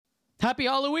Happy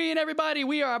Halloween, everybody.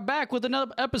 We are back with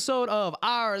another episode of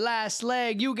Our Last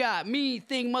Leg. You got me,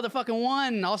 Thing Motherfucking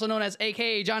One, also known as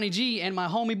AKA Johnny G, and my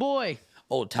homie boy.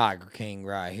 Old Tiger King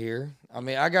right here. I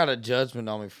mean, I got a judgment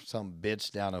on me for some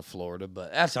bitch down in Florida,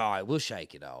 but that's all right. We'll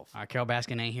shake it off. All right, Carol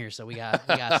Baskin ain't here, so we got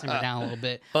to simmer down a little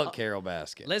bit. Fuck Carol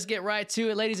Baskin. Let's get right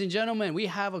to it, ladies and gentlemen. We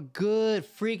have a good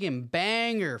freaking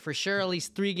banger for sure. At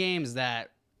least 3 games that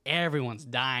everyone's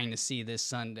dying to see this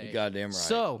Sunday. You goddamn right.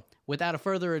 So, without a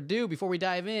further ado, before we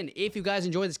dive in, if you guys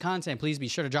enjoy this content, please be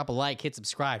sure to drop a like, hit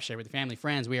subscribe, share with your family,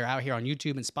 friends. We are out here on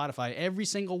YouTube and Spotify every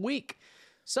single week.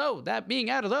 So, that being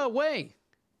out of the way,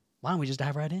 why don't we just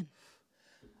dive right in?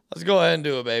 Let's go ahead and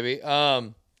do it, baby.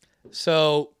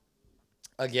 So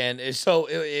again,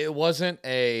 it wasn't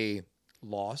a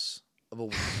loss of a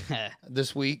week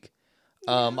this week.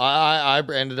 I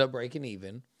ended up breaking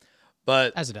even,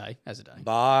 but as a die.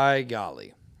 By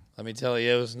golly, let me tell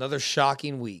you, it was another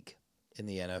shocking week in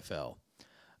the NFL.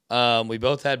 We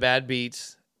both had bad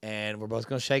beats, and we're both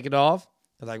going to shake it off.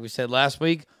 Like we said last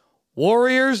week,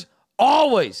 Warriors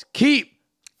always keep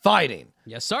fighting.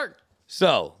 Yes, sir.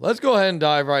 So let's go ahead and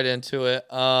dive right into it.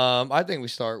 I think we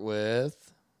start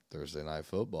with Thursday Night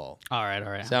Football. All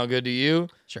right. Sound good to you?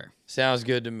 Sure. Sounds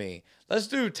good to me. Let's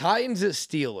do Titans at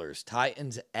Steelers.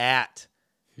 Titans at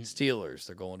Steelers.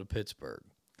 They're going to Pittsburgh.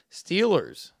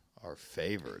 Steelers are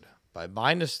favored by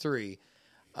 -3.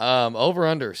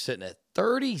 Over-under sitting at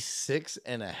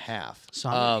 36.5. So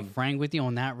I'm gonna be frank with you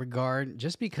on that regard,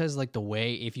 just because like the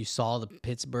way, if you saw the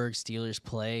Pittsburgh Steelers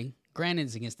play, granted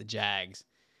it's against the Jags,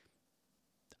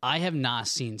 I have not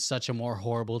seen such a more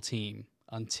horrible team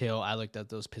until I looked at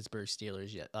those Pittsburgh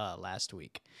Steelers last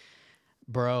week.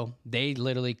 Bro, they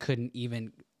literally couldn't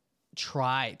even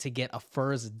try to get a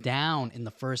first down in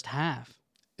the first half.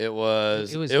 It was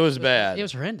bad. It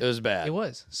was horrendous. It was bad. It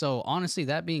was. So honestly,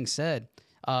 that being said,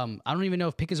 I don't even know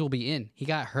if Pickens will be in. He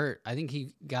got hurt. I think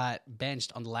he got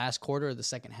benched on the last quarter of the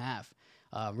second half.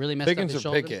 Really messed Pickens up his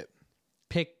or shoulder.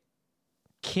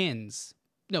 Pickens?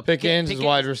 No, Pickens is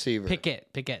wide receiver.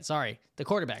 Pickett. Sorry, the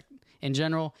quarterback. In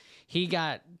general, he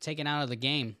got taken out of the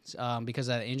game because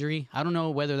of that injury. I don't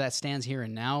know whether that stands here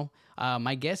and now.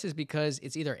 My guess is because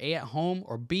it's either A, at home,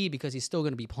 or B, because he's still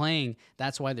going to be playing.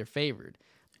 That's why they're favored.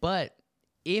 But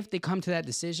if they come to that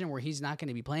decision where he's not going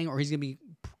to be playing or he's going to be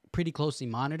pretty closely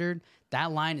monitored,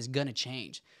 that line is going to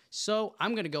change. So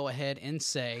I'm going to go ahead and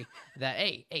say that,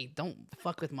 hey, don't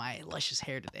fuck with my luscious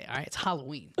hair today, all right? It's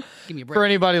Halloween. Give me a break. For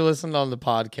anybody listening on the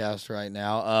podcast right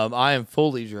now, I am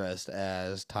fully dressed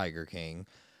as Tiger King.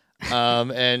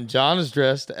 And John is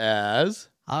dressed as...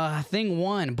 Thing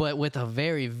One, but with a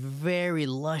very, very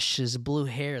luscious blue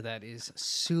hair that is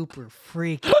super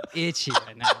freaking itchy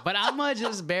right now. But I'm going to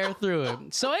just bear through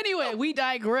it. So anyway, we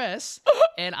digress.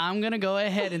 And I'm going to go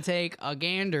ahead and take a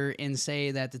gander and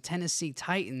say that the Tennessee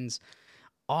Titans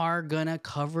are going to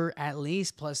cover at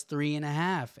least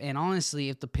 +3.5. And honestly,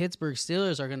 if the Pittsburgh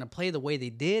Steelers are going to play the way they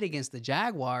did against the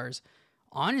Jaguars,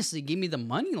 honestly, give me the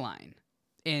money line.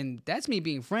 And that's me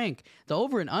being frank. The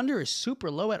over and under is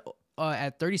super low at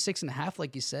 36.5,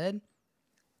 like you said.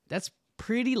 That's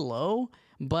pretty low,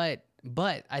 but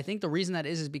I think the reason that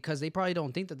is because they probably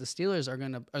don't think that the Steelers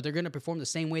they're gonna perform the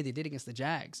same way they did against the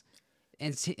Jags,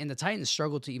 and the Titans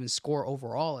struggle to even score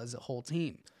overall as a whole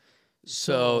team.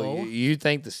 So you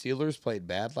think the Steelers played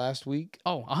bad last week?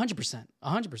 Oh, 100%,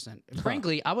 100%.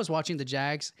 Frankly, I was watching the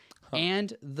Jags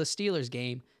and the Steelers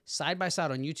game side by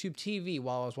side on YouTube TV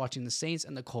while I was watching the Saints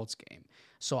and the Colts game.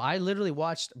 So I literally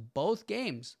watched both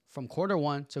games from quarter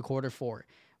 1 to quarter 4.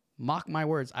 Mock my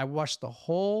words, I watched the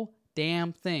whole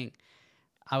damn thing.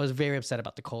 I was very upset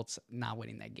about the Colts not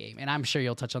winning that game, and I'm sure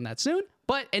you'll touch on that soon.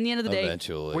 But at the end of the day,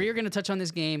 we're going to touch on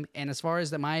this game, and as far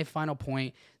as my final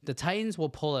point, the Titans will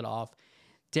pull it off.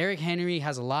 Derrick Henry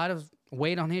has a lot of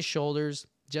weight on his shoulders,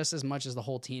 just as much as the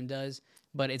whole team does,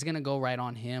 but it's going to go right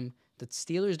on him. The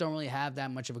Steelers don't really have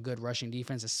that much of a good rushing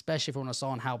defense, especially from what I saw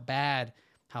on how bad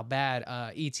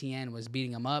ETN was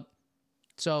beating them up.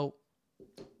 So,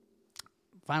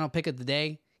 final pick of the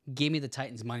day, give me the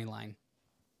Titans money line.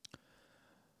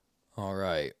 All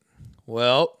right.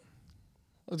 Well,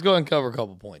 let's go ahead and cover a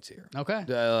couple points here. Okay.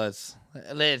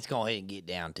 Let's go ahead and get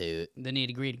down to it. The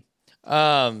nitty-gritty.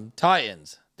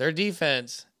 Titans, their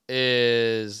defense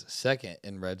is second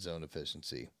in red zone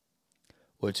efficiency,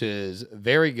 which is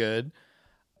very good.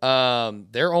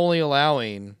 They're only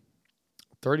allowing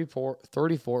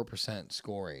 34%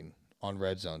 scoring on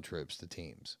red zone trips to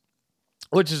teams,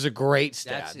 which is a great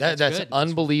stat. That's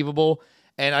unbelievable.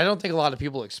 And I don't think a lot of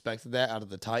people expected that out of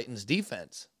the Titans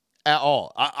defense at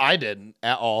all. I didn't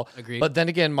at all. Agreed. But then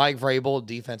again, Mike Vrabel,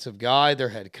 defensive guy, their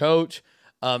head coach.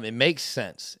 It makes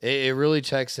sense. It really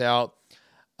checks out.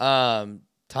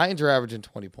 Titans are averaging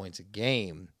 20 points a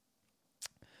game.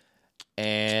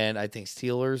 And I think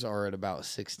Steelers are at about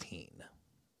 16.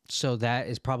 So that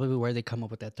is probably where they come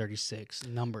up with that 36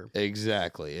 number.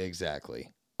 Exactly. If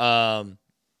I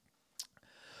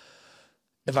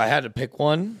had to pick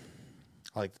one,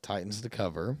 I like the Titans to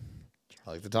cover.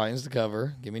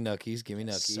 Give me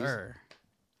Nuckies. Sir.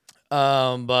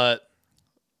 But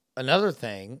another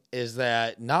thing is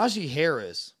that Najee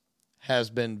Harris has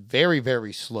been very,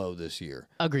 very slow this year.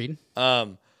 Agreed.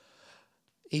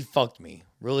 He fucked me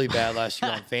really bad last year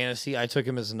on fantasy. I took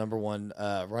him as the number one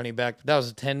running back, but that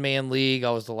was a 10-man league.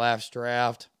 I was the last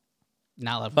draft.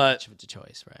 Not much of a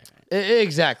choice, right?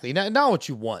 Exactly. Not what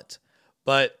you want.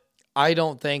 But I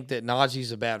don't think that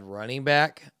Najee's a bad running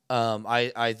back.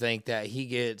 I think that he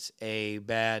gets a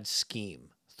bad scheme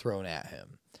thrown at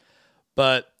him.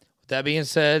 But with that being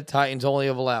said, Titans only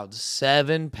have allowed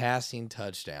 7 passing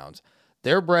touchdowns.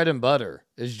 Their bread and butter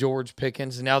is George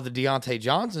Pickens. And now that Deontay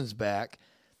Johnson's back,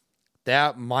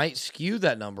 that might skew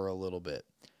that number a little bit.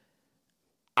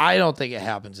 I don't think it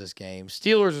happens this game.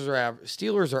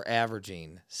 Steelers are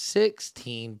averaging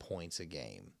 16 points a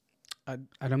game. I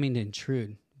don't mean to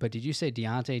intrude, but did you say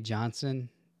Deontay Johnson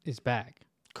is back?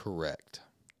 Correct.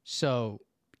 So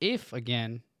if,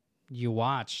 again, you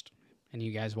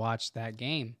guys watched that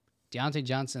game, Deontay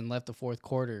Johnson left the fourth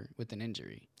quarter with an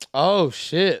injury. Oh,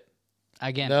 shit.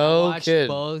 Again, No I watched kidding.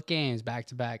 both games back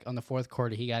to back. On the fourth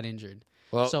quarter, he got injured.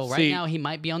 Well, so right now, he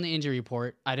might be on the injury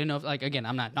report. I didn't know if, again,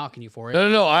 I'm not knocking you for it.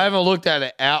 No. I haven't looked at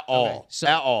it at all.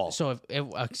 Okay, So if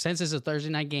since it's a Thursday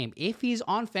night game, if he's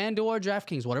on FanDuel or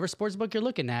DraftKings, whatever sportsbook you're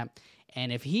looking at,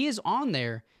 and if he is on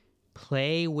there,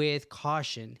 play with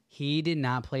caution. He did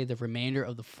not play the remainder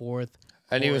of the fourth.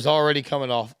 And he was already coming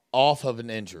off of an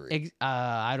injury.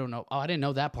 I don't know. Oh, I didn't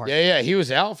know that part. Yeah. He was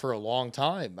out for a long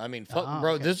time. I mean,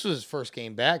 bro, okay. this was his first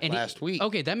game back last week.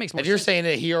 Okay, that makes more and sense. you're saying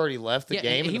that he already left the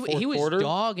game in the fourth quarter? He was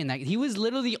dogging that. He was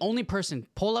literally the only person.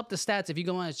 Pull up the stats if you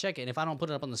go on to check it. And if I don't put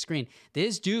it up on the screen,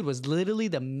 this dude was literally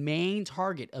the main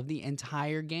target of the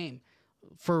entire game.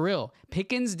 For real.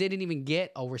 Pickens didn't even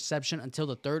get a reception until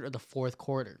the third or the fourth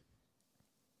quarter.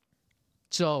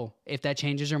 So if that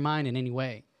changes your mind in any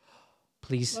way,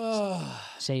 please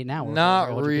say it now.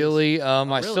 Not really.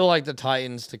 I still like the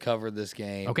Titans to cover this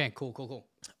game. Okay, cool.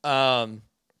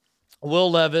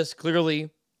 Will Levis, clearly,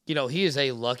 he is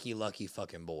a lucky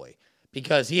fucking boy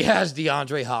because he has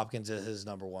DeAndre Hopkins as his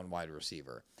number one wide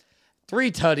receiver.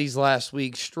 3 tutties last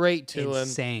week, straight to him.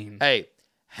 Insane. Hey,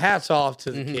 hats off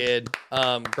to the kid.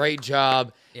 Great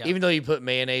job. Yeah. Even though you put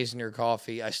mayonnaise in your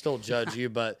coffee, I still judge you,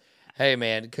 but hey,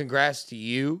 man, congrats to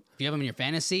you. If you have him in your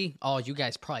fantasy, you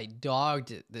guys probably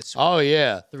dogged it this week. Oh,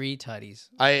 yeah. 3 tutties.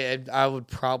 I would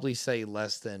probably say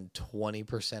less than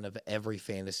 20% of every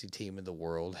fantasy team in the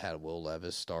world had Will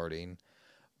Levis starting.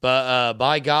 But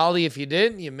by golly, if you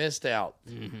didn't, you missed out.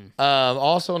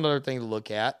 Also, another thing to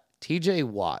look at, TJ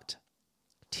Watt.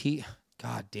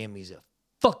 God damn, he's a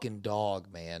fucking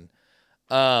dog, man.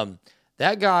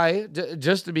 That guy,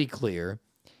 just to be clear,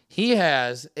 he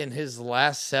has, in his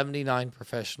last 79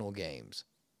 professional games,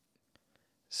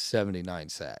 79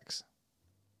 sacks.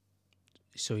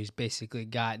 So he's basically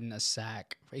gotten a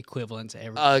sack equivalent to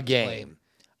every game.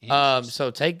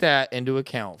 So take that into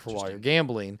account for while you're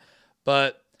gambling.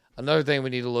 But another thing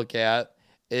we need to look at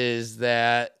is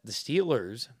that the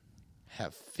Steelers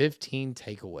have 15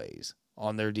 takeaways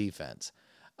on their defense.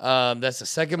 That's the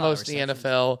second most in the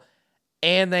NFL,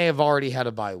 and they have already had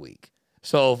a bye week.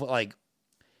 So,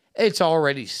 it's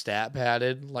already stat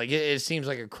padded. It seems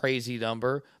like a crazy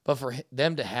number, but for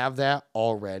them to have that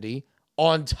already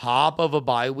on top of a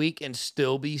bye week and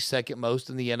still be second most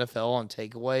in the NFL on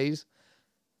takeaways,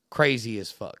 crazy as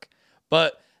fuck.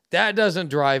 But that doesn't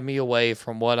drive me away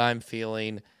from what I'm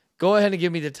feeling. Go ahead and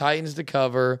give me the Titans to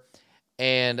cover,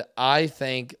 and I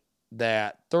think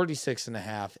that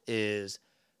 36.5 is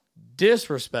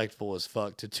disrespectful as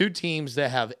fuck to 2 teams that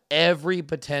have every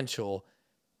potential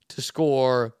to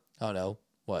score,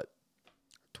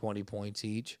 20 points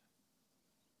each?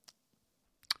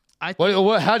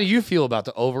 How do you feel about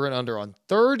the over and under on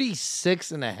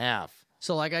 36.5?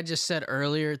 So like I just said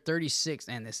earlier, 36,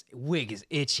 and this wig is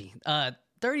itchy.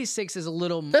 36 is a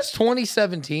little... That's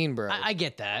 2017, bro. I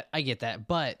get that.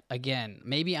 But again,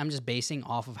 maybe I'm just basing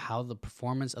off of how the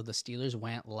performance of the Steelers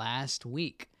went last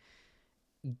week.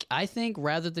 I think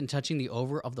rather than touching the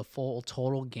over of the full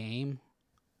total game,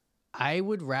 I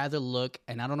would rather look,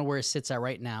 and I don't know where it sits at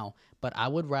right now, but I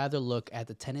would rather look at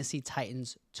the Tennessee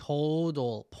Titans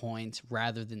total points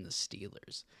rather than the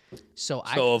Steelers. So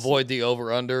avoid the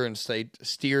over-under and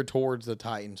steer towards the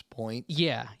Titans' points.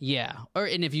 Yeah.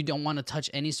 And if you don't want to touch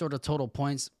any sort of total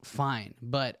points, fine.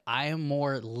 But I am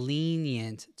more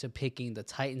lenient to picking the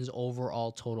Titans'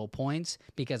 overall total points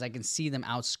because I can see them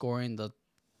outscoring the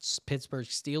Pittsburgh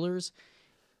Steelers.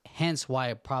 Hence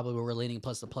why I probably were leaning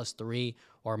plus the +3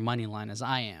 or money line as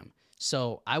I am.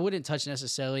 So I wouldn't touch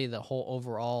necessarily the whole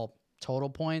overall total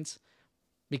points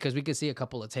because we could see a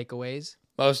couple of takeaways.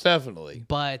 Most definitely.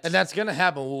 And that's going to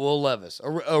happen with Will Levis,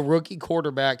 a rookie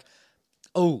quarterback.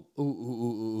 Now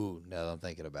that I'm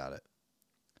thinking about it.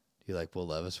 Do you like Will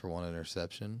Levis for 1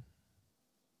 interception?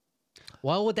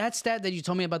 Well, with that stat that you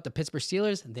told me about the Pittsburgh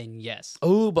Steelers, then yes.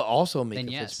 Oh, but also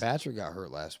Minka Fitzpatrick got hurt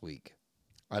last week.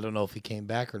 I don't know if he came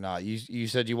back or not. You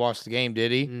said you watched the game,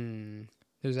 did he?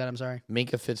 Who's that? I'm sorry.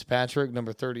 Minka Fitzpatrick,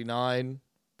 number 39.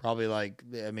 Probably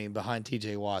behind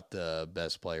TJ Watt, the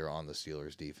best player on the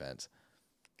Steelers defense.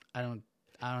 I don't.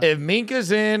 If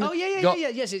Minka's in. Oh, yeah.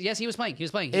 Yes, he was playing.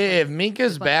 If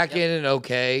Minka's back in and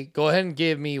okay, go ahead and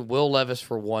give me Will Levis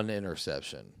for 1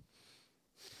 interception.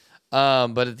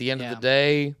 But at the end of the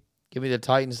day, give me the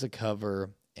Titans to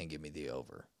cover and give me the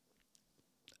over.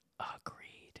 Agreed.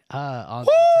 On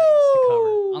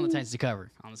the Titans to cover.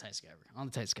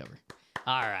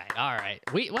 All right.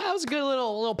 That was a good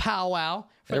little powwow.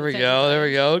 There we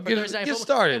go. Get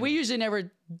started. We usually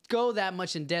never go that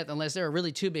much in depth unless there are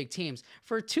really two big teams.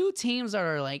 For two teams that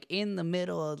are like in the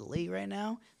middle of the league right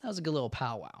now, that was a good little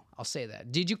powwow. I'll say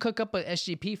that. Did you cook up a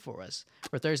SGP for us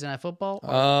for Thursday Night Football?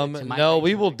 No,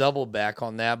 we will double back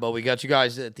on that, but we got you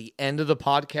guys at the end of the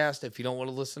podcast. If you don't want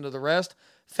to listen to the rest,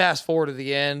 fast forward to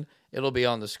the end. It'll be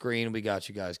on the screen. We got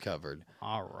you guys covered.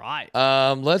 All right.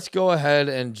 Let's go ahead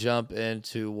and jump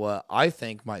into what I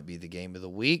think might be the game of the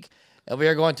week. And we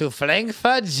are going to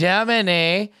Frankfurt,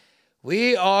 Germany.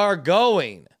 We are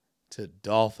going to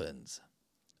Dolphins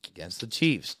against the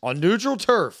Chiefs on neutral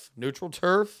turf.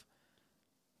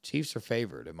 Chiefs are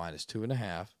favored at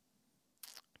 -2.5.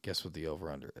 Guess what the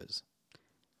over-under is?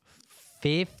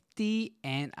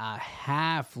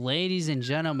 50.5, ladies and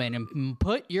gentlemen, and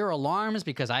put your alarms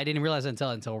because I didn't realize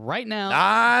until right now.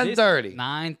 9:30.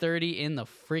 9:30 in the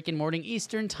freaking morning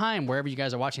Eastern time, wherever you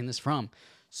guys are watching this from.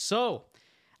 So,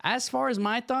 as far as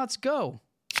my thoughts go,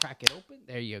 crack it open.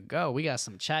 There you go. We got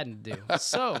some chatting to do.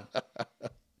 So,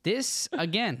 this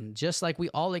again, just like we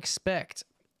all expect,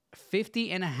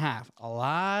 50.5. A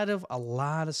lot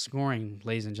of scoring,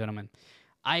 ladies and gentlemen.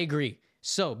 I agree.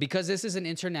 So, because this is an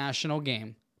international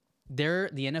game, the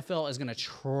NFL is going to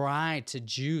try to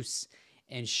juice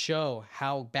and show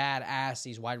how badass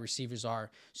these wide receivers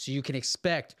are. So, you can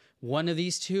expect one of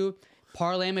these two.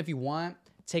 Parlay them if you want.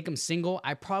 Take them single.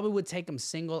 I probably would take them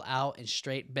single out and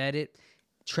straight bet it.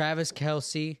 Travis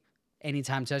Kelce,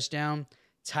 anytime touchdown.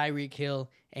 Tyreek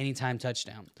Hill, anytime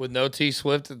touchdown. With no T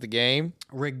Swift at the game?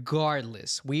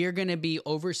 Regardless, we are going to be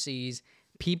overseas.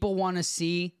 People want to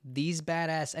see these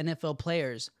badass NFL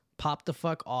players pop the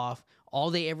fuck off. All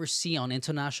they ever see on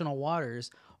international waters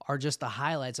are just the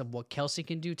highlights of what Kelce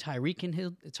can do,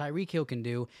 Tyreek Hill can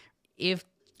do. If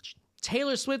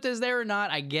Taylor Swift is there or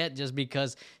not, I get just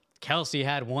because Kelce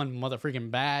had one motherfucking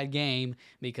bad game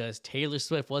because Taylor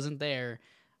Swift wasn't there.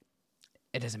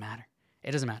 It doesn't matter.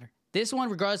 This one,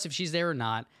 regardless if she's there or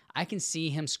not, I can see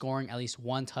him scoring at least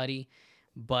one tutty,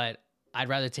 but I'd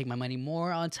rather take my money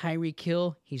more on Tyreek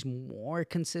Hill. He's more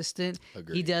consistent.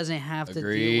 Agreed. He doesn't have to deal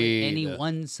with any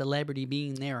one celebrity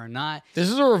being there or not. This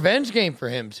is a revenge game for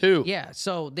him, too. Yeah,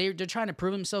 so they're trying to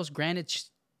prove themselves. Granted,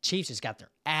 Chiefs just got their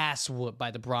ass whooped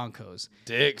by the Broncos.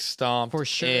 Dick stomped for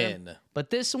sure. in. But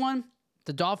this one,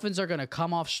 the Dolphins are going to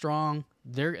come off strong.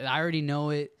 I already know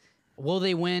it. Will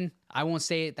they win? I won't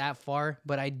say it that far,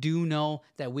 but I do know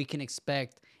that we can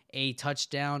expect a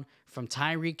touchdown from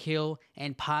Tyreek Hill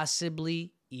and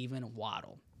possibly even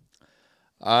Waddle.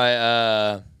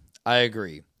 I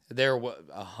agree. There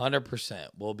 100%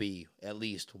 will be at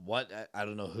least what I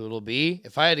don't know who it'll be.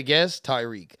 If I had to guess,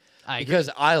 Tyreek. Because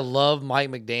I love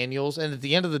Mike McDaniels, and at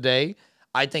the end of the day,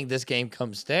 I think this game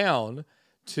comes down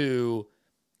to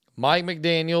Mike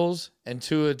McDaniels and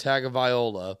Tua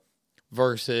Tagovailoa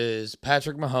versus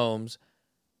Patrick Mahomes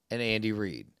and Andy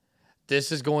Reid.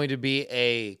 This is going to be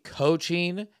a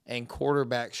coaching and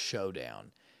quarterback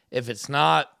showdown. If it's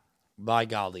not, by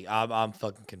golly, I'm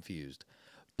fucking confused.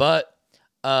 But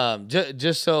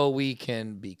just so we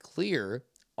can be clear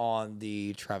on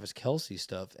the Travis Kelce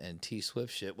stuff and T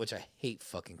Swift shit, which I hate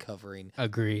fucking covering.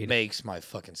 Agreed. Makes my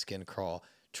fucking skin crawl.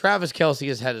 Travis Kelce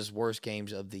has had his worst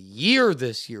games of the year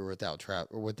this year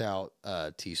without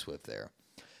T Swift there.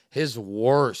 His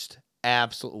worst,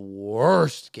 absolute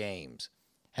worst games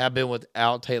have been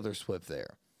without Taylor Swift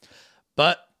there.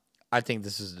 But I think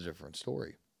this is a different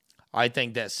story. I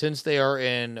think that since they are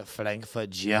in Frankfurt,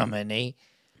 Germany,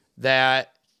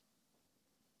 that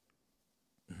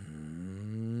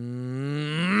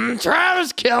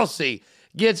Travis Kelce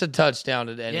gets a touchdown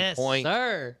at any point. Yes,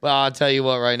 sir. Well, I'll tell you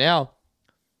what right now.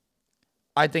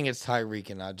 I think it's Tyreek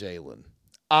and not Jalen.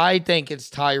 I think it's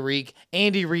Tyreek.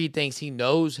 Andy Reid thinks he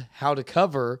knows how to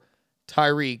cover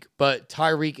Tyreek, but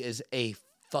Tyreek is a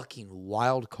fucking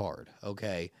wild card,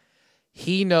 okay?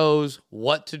 He knows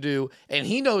what to do, and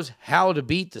he knows how to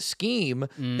beat the scheme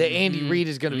that Andy Reid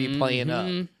is going to be playing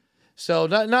up. So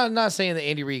not saying that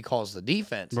Andy Reid calls the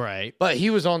defense, Right. but he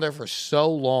was on there for so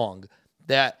long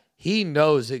that he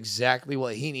knows exactly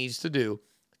what he needs to do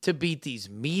to beat these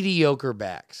mediocre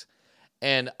backs.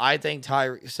 And I think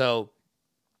Tyreek. So,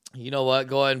 you know what?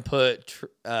 Go ahead and put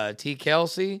T.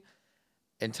 Kelce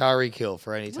and Tyreek Hill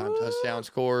for anytime touchdown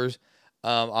scores.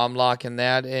 I'm locking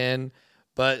that in.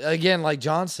 But again, like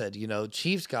John said,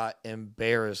 Chiefs got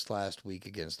embarrassed last week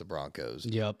against the Broncos.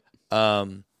 Yep.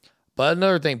 But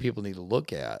another thing people need to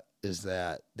look at is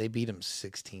that they beat them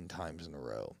 16 times in a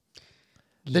row.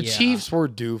 The Chiefs were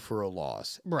due for a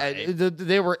loss. Right.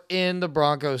 They were in the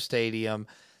Broncos Stadium.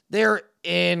 They're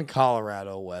in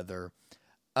Colorado weather.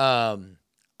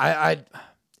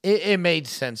 It made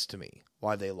sense to me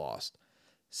why they lost.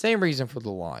 Same reason for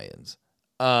the Lions.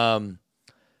 Both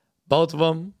of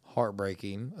them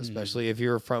heartbreaking, especially if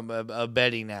you're from a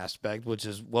betting aspect, which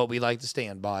is what we like to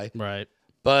stand by. Right.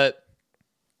 But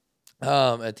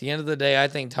at the end of the day, I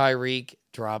think Tyreek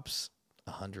drops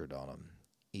 100 on him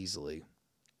easily.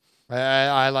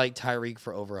 I like Tyreek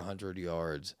for over 100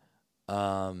 yards.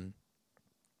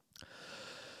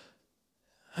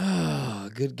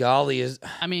 Good golly.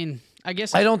 I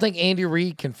guess I don't think Andy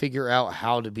Reid can figure out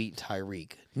how to beat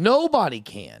Tyreek. Nobody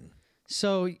can.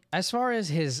 so. As far as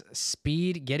his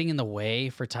speed getting in the way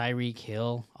for Tyreek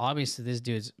Hill, obviously this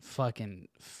dude's fucking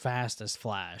fast as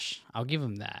flash. I'll give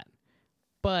him that.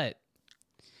 But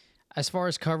as far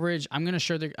as coverage, I'm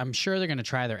sure they're gonna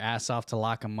try their ass off to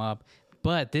lock him up.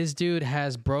 But this dude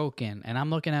has broken, and I'm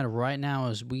looking at it right now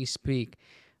as we speak,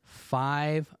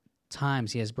 5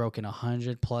 times he has broken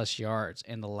 100+ yards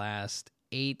in the last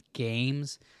 8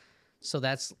 games. So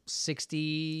that's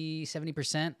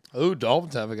 60-70%. Oh,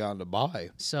 Dolphins haven't gotten to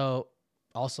bye. So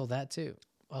also that too.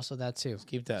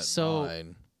 Keep that So in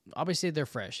mind. obviously they're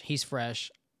fresh. He's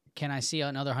fresh. Can I see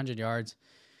another 100 yards?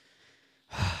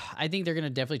 I think they're going to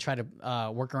definitely try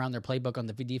to work around their playbook on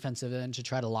the defensive end to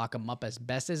try to lock him up as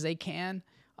best as they can.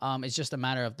 It's just a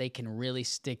matter of they can really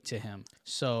stick to him.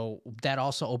 So that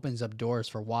also opens up doors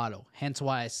for Waddle. Hence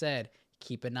why I said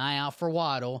keep an eye out for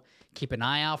Waddle.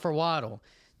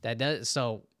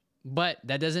 But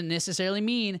that doesn't necessarily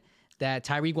mean that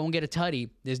Tyreek won't get a tutty.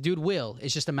 This dude will.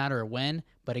 It's just a matter of when.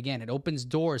 But again, it opens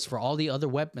doors for all the other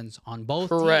weapons on both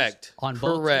teams.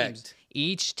 Both teams.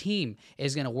 Each team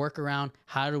is going to work around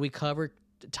how do we cover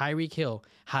Tyreek Hill?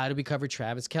 How do we cover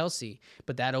Travis Kelce?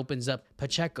 But that opens up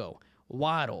Pacheco,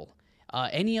 Waddle,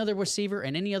 any other receiver,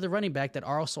 and any other running back that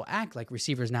also act like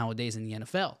receivers nowadays in the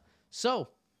NFL. So,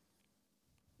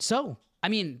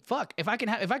 fuck. If I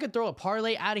could throw a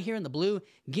parlay out of here in the blue,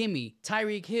 give me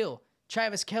Tyreek Hill,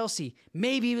 Travis Kelce,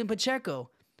 maybe even Pacheco.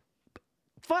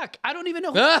 Fuck, I don't even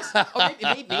know who else. Or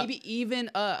maybe even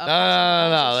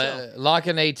No. Lock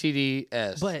an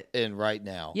ATDS in right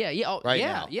now. Yeah,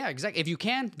 exactly. If you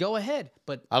can, go ahead.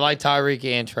 But I like Tyreek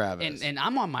and Travis. And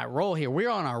I'm on my roll here. We're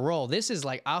on our roll. This is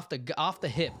like off the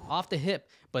hip.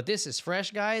 But this is fresh,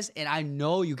 guys, and I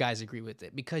know you guys agree with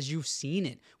it because you've seen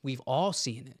it. We've all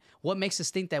seen it. What makes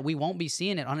us think that we won't be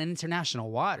seeing it on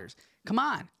international waters? Come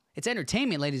on. It's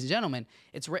entertainment, ladies and gentlemen.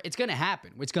 It's going to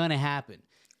happen. It's going to happen.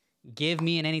 Give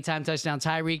me an anytime touchdown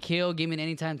Tyreek Hill. Give me an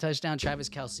anytime touchdown Travis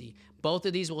Kelce. Both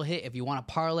of these will hit. If you want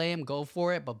to parlay them, go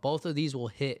for it. But both of these will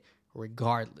hit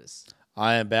regardless.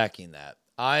 I am backing that.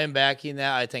 I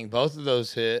think both of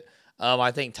those hit.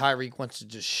 I think Tyreek wants to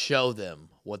just show them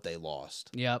what they lost.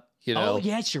 Yep. Oh,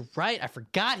 yes, you're right. I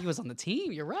forgot he was on the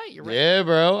team. You're right. Yeah,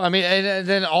 bro. I mean, and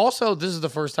then also, this is the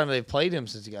first time they've played him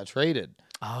since he got traded.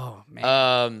 Oh,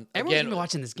 man. Everyone's been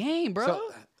watching this game, bro.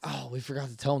 We forgot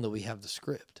to tell him that we have the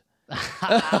script.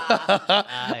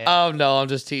 Yeah. Oh, no, I'm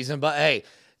just teasing. But, hey,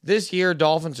 this year,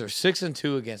 Dolphins are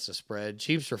 6-2 against the spread.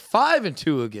 Chiefs are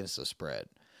 5-2 against the spread.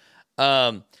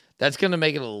 That's going to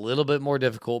make it a little bit more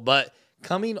difficult. But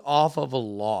coming off of a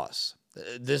loss,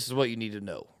 this is what you need to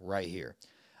know right here.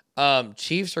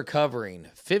 Chiefs are covering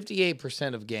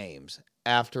 58% of games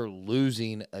after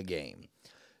losing a game.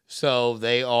 So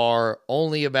they are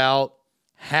only about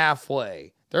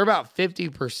halfway. They're about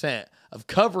 50% of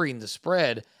covering the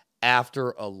spread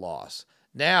after a loss.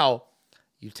 Now,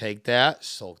 you take that,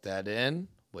 soak that in,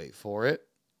 wait for it.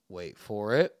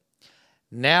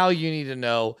 Now you need to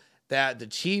know that the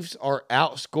Chiefs are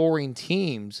outscoring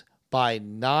teams by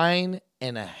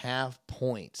 9.5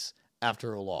 points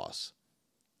after a loss.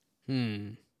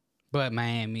 But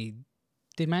Miami,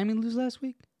 did Miami lose last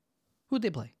week? Who'd they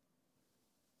play?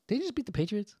 Did they just beat the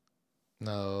Patriots?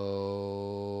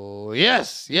 No.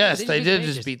 Yes, they did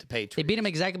just beat the Patriots. They beat them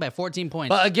exactly by 14 points.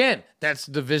 But again, that's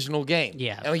a divisional game.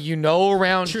 Yeah. And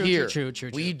around here, True.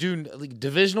 we do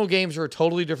divisional games are a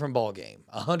totally different ball game.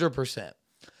 100%.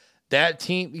 That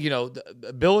team,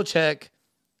 Belichick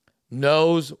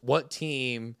knows what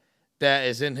team that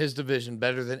is in his division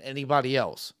better than anybody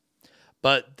else.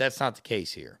 But that's not the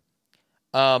case here.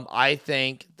 I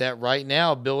think that right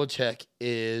now Belichick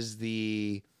is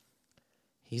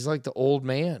he's like the old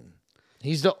man.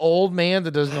 He's the old man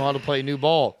that doesn't know how to play new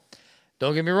ball.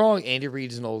 Don't get me wrong, Andy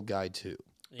Reid's an old guy too.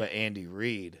 Yeah. But Andy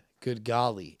Reid, good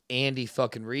golly, Andy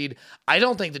fucking Reid. I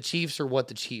don't think the Chiefs are what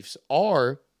the Chiefs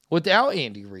are without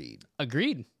Andy Reid.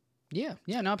 Agreed. Yeah,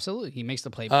 no, absolutely. He makes the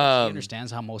play. He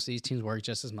understands how most of these teams work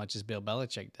just as much as Bill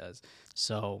Belichick does.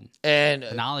 So, and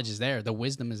the knowledge is there. The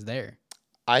wisdom is there.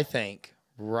 I think,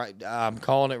 I'm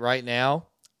calling it right now,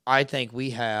 I think we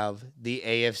have the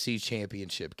AFC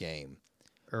Championship game.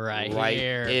 Right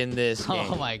here. In this game.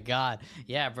 Oh, my God.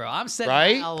 Yeah, bro. I'm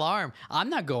setting my alarm. I'm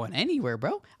not going anywhere,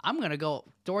 bro. I'm going to go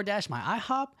DoorDash my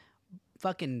IHOP,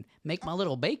 fucking make my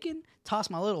little bacon, toss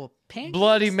my little pancakes.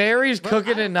 Bloody Mary's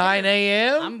cooking at 9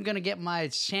 a.m. I'm going to get my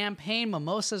champagne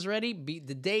mimosas ready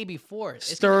the day before.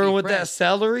 Stirring with that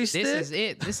celery stick. This is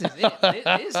it. This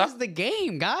is the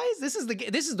game, guys. This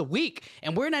is the week.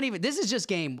 And we're not even, this is just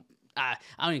game. I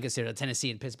don't even consider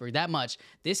Tennessee and Pittsburgh that much.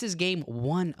 This is game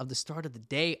 1 of the start of the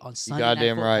day on Sunday Night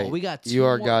Football. Right. We got 2 You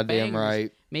are more goddamn bangers. right.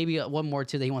 Maybe one more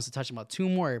too that he wants to touch about. 2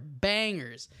 more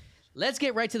bangers. Let's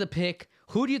get right to the pick.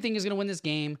 Who do you think is going to win this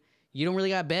game? You don't really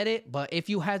got to bet it, but if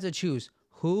you had to choose,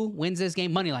 who wins this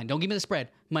game? Moneyline. Don't give me the spread.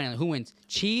 Moneyline. Who wins?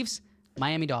 Chiefs,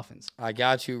 Miami Dolphins. I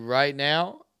got you right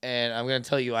now, and I'm going to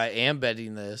tell you I am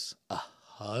betting this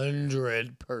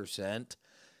 100%.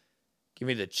 Give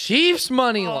me the Chiefs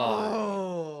money line.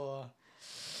 Oh.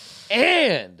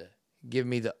 And give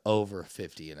me the over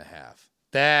 50.5.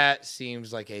 That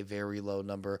seems like a very low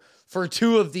number for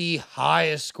 2 of the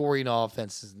highest scoring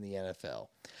offenses in the NFL.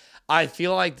 I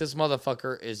feel like this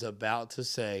motherfucker is about to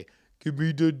say, give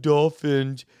me the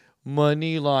Dolphins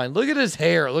money line. Look at his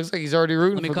hair. It looks like he's already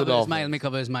rooting for the Dolphins. Let me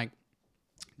cover his mic.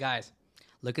 Guys,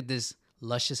 look at this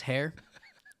luscious hair.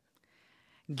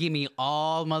 Give me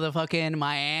all motherfucking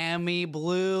Miami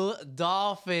Blue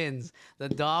Dolphins. The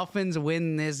Dolphins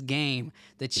win this game.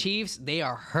 The Chiefs, they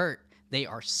are hurt. They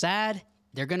are sad.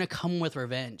 They're going to come with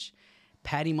revenge.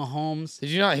 Patty Mahomes.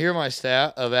 Did you not hear my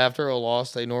stat of after a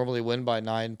loss, they normally win by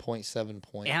 9.7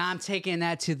 points? And I'm taking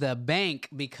that to the bank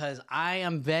because I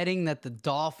am betting that the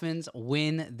Dolphins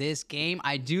win this game.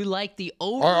 I do like the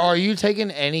over. Are you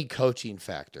taking any coaching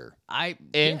factor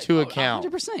into account?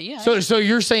 100%, yeah. So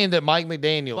you're saying that Mike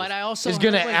McDaniels is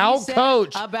going to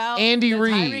outcoach Andy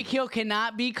Reid. Tyreek Hill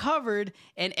cannot be covered,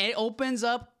 and it opens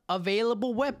up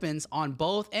available weapons on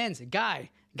both ends.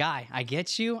 Guy, I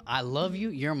get you. I love you.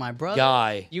 You're my brother.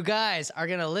 Guy. You guys are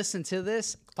going to listen to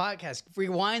this podcast.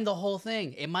 Rewind the whole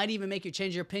thing. It might even make you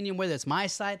change your opinion, whether it's my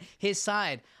side, his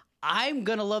side. I'm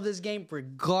going to love this game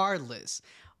regardless.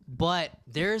 But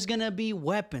there's going to be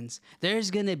weapons. There's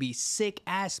going to be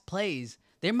sick-ass plays.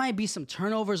 There might be some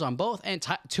turnovers on both. And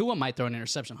Tua might throw an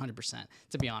interception 100%,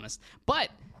 to be honest. But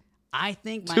I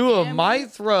think Tua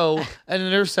might throw an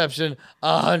interception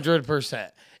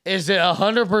 100%. Is it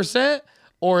 100%?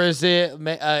 Or is it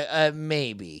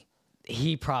maybe?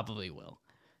 He probably will.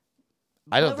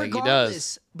 I don't think he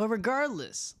does. But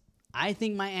regardless, I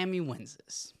think Miami wins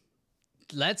this.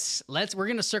 We're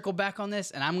gonna circle back on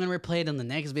this, and I'm gonna replay it in the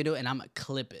next video, and I'm gonna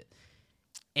clip it.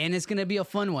 And it's gonna be a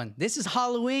fun one. This is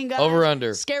Halloween, guys. Over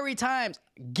under. Scary times.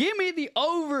 Give me the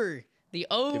over. The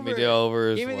over. Give me the over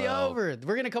as well. Give me the over.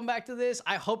 We're going to come back to this.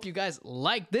 I hope you guys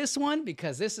like this one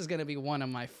because this is going to be one of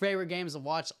my favorite games to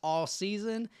watch all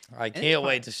season. I can't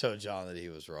wait to show John that he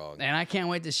was wrong. And I can't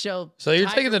wait to show. So you're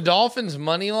taking the Dolphins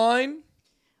money line?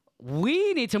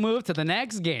 We need to move to the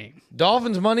next game.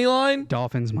 Dolphins money line?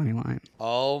 Dolphins money line.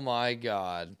 Oh, my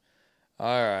God.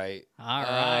 All right. All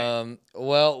right.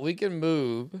 Well, we can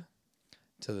move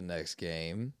to the next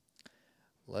game.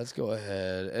 Let's go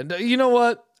ahead. And you know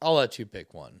what? I'll let you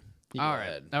pick one. All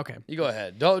right. Okay. You go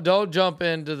ahead. Don't jump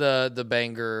into the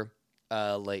banger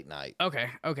late night. Okay.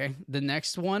 The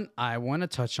next one I want to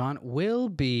touch on will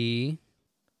be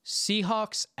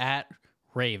Seahawks at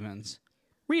Ravens.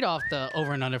 Read off the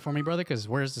over and under for me, brother, because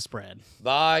where's the spread?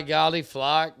 By golly,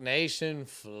 Flock Nation,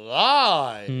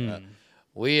 fly.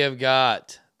 We have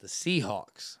got the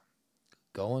Seahawks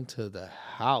going to the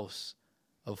house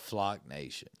of Flock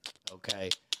Nation.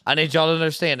 Okay? I need y'all to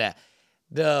understand that.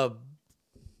 The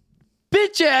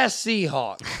bitch-ass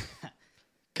Seahawks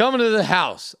coming to the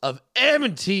house of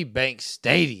M&T Bank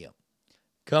Stadium.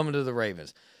 Coming to the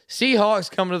Ravens. Seahawks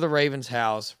coming to the Ravens'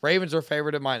 house. Ravens are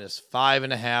favored at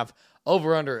 -5.5.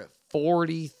 Over under at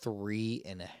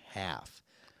 43.5.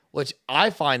 Which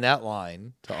I find that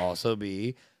line to also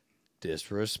be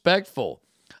disrespectful.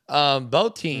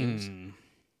 Both teams.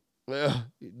 Well,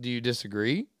 do you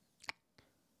disagree?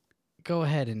 Go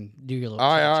ahead and do your little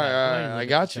All right. chat. I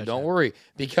got you. Don't worry.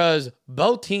 Because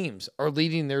both teams are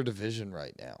leading their division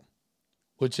right now,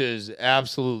 which is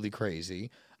absolutely crazy.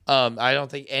 I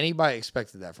don't think anybody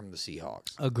expected that from the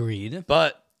Seahawks. Agreed.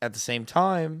 But at the same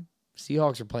time,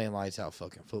 Seahawks are playing lights out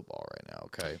fucking football right now,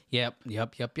 okay? Yep.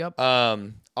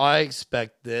 I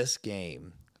expect this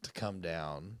game to come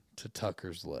down to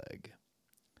Tucker's leg.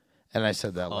 And I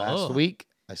said that last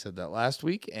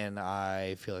week. And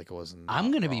I feel like it wasn't.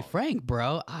 I'm going to be frank,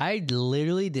 bro. I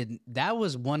literally didn't. That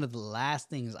was one of the last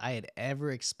things I had ever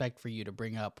expect for you to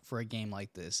bring up for a game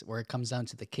like this, where it comes down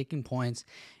to the kicking points.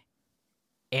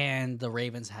 And the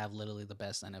Ravens have literally the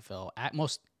best NFL, at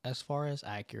most, as far as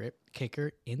accurate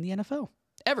kicker in the NFL.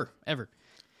 Ever.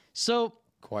 So,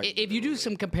 if you do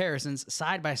some comparisons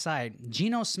side by side,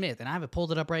 Geno Smith, and I have it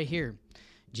pulled it up right here.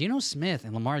 Geno Smith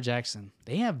and Lamar Jackson,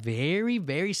 they have very,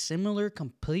 very similar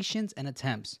completions and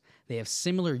attempts. They have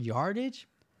similar yardage.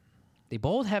 They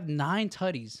both have 9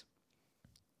 tutties.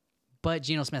 But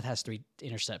Geno Smith has 3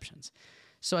 interceptions.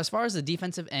 So, as far as the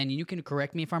defensive end, you can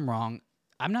correct me if I'm wrong,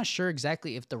 I'm not sure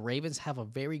exactly if the Ravens have a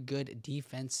very good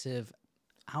defensive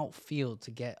outfield to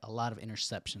get a lot of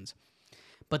interceptions.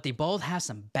 But they both have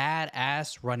some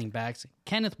badass running backs.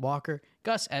 Kenneth Walker,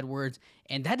 Gus Edwards,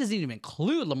 and that doesn't even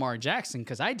include Lamar Jackson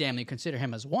because I damn near consider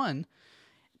him as one.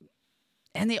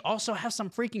 And they also have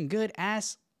some freaking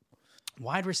good-ass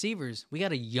wide receivers. We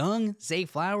got a young Zay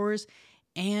Flowers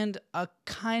and a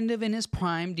kind of in his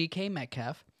prime DK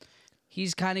Metcalf.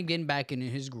 He's kind of getting back into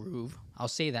his groove. I'll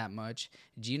say that much.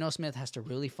 Geno Smith has to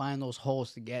really find those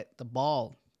holes to get the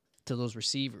ball to those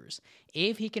receivers.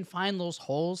 If he can find those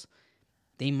holes,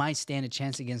 they might stand a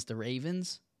chance against the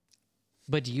Ravens.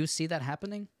 But do you see that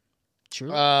happening?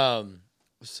 Truly?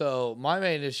 So my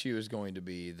main issue is going to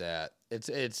be that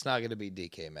it's not going to be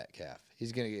DK Metcalf.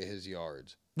 He's going to get his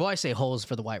yards. Well, I say holes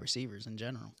for the wide receivers in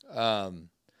general. The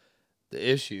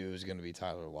issue is going to be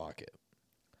Tyler Lockett.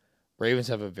 Ravens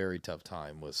have a very tough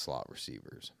time with slot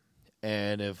receivers.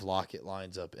 And if Lockett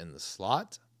lines up in the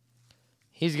slot,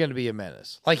 he's going to be a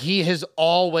menace. Like he has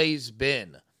always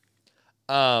been.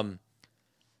 I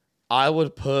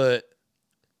would put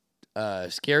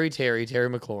Scary Terry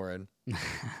McLaurin,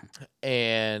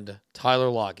 and Tyler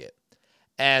Lockett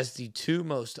as the 2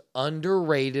 most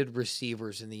underrated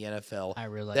receivers in the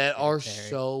NFL that are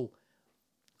so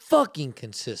fucking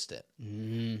consistent.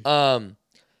 Mm-hmm.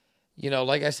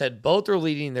 Like I said, both are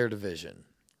leading their division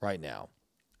right now.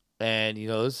 And,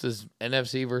 this is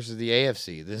NFC versus the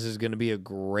AFC. This is going to be a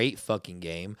great fucking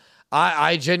game.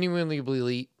 I genuinely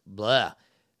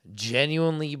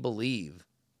believe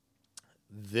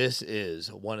this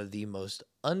is one of the most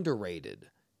underrated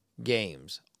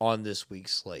games on this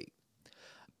week's slate.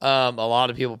 A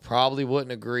lot of people probably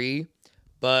wouldn't agree.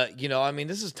 But,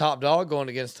 this is top dog going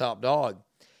against top dog.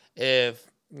 If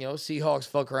Seahawks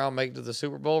fuck around, make it to the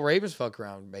Super Bowl. Ravens fuck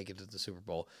around, make it to the Super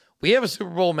Bowl. We have a Super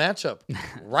Bowl matchup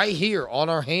right here on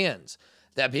our hands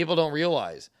that people don't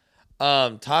realize.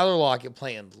 Tyler Lockett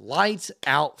playing lights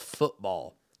out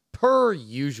football per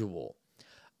usual.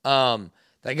 That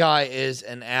guy is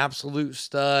an absolute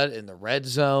stud in the red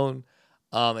zone.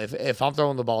 If I'm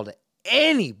throwing the ball to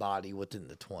anybody within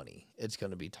the 20, it's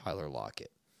going to be Tyler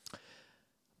Lockett.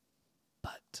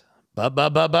 But.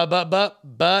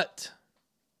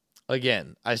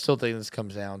 Again, I still think this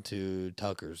comes down to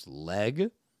Tucker's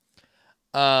leg.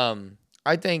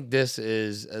 I think this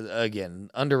is, again, an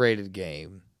underrated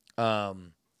game.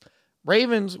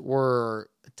 Ravens were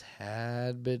a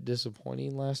tad bit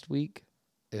disappointing last week,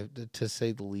 to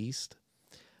say the least.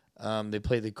 They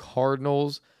played the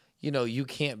Cardinals. You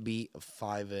can't beat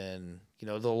 5 and,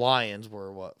 the Lions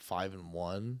were,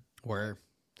 5-1? Were.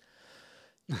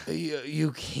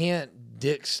 You can't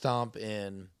dick stomp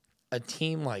in a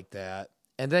team like that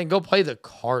and then go play the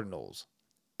Cardinals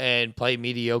and play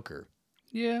mediocre.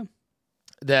 Yeah.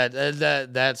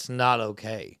 That's not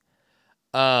okay.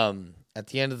 At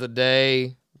the end of the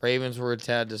day, Ravens were a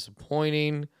tad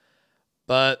disappointing,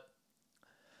 but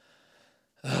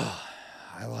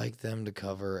I like them to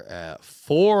cover at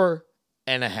 4.5,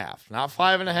 not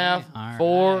 5.5,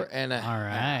 All 4.5. All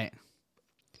right.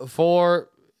 4.5.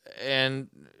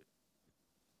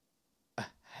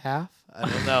 I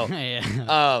don't know.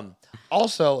 Yeah.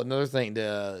 Also, another thing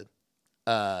to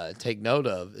take note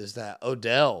of is that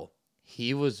Odell,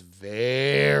 he was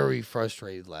very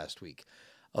frustrated last week.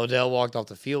 Odell walked off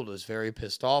the field, was very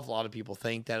pissed off. A lot of people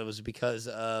think that it was because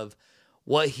of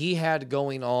what he had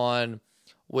going on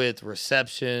with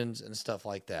receptions and stuff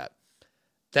like that.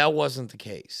 That wasn't the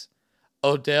case.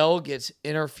 Odell gets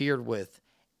interfered with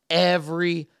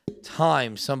every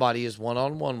time somebody is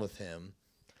one-on-one with him,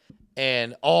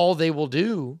 and all they will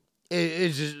do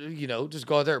is just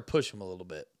go out there and push him a little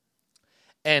bit.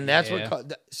 And that's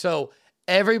so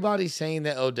everybody's saying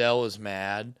that Odell is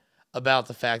mad about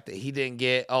the fact that he didn't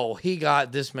he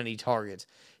got this many targets.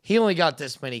 He only got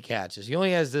this many catches. He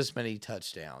only has this many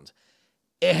touchdowns.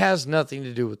 It has nothing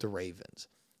to do with the Ravens.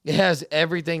 It has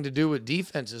everything to do with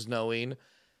defenses knowing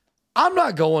I'm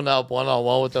not going up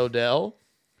one-on-one with Odell.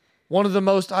 One of the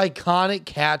most iconic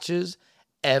catches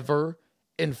ever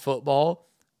in football.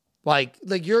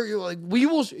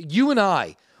 You and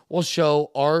I will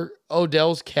show our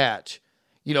Odell's catch,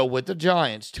 with the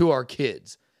Giants to our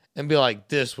kids and be like,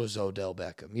 this was Odell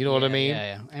Beckham. You know what I mean?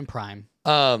 Yeah. And prime.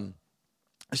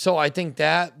 So I think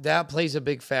that plays a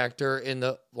big factor in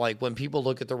when people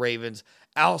look at the Ravens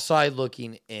outside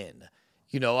looking in.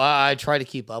 I try to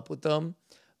keep up with them,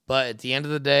 but at the end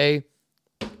of the day,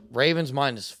 Ravens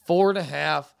minus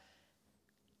 4.5.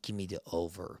 Give me the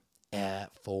over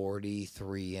at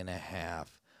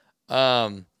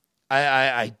 43.5.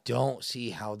 I don't see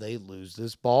how they lose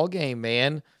this ball game,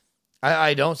 man.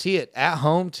 I don't see it at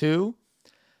home too.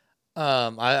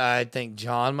 I think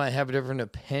John might have a different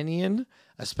opinion,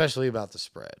 especially about the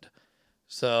spread.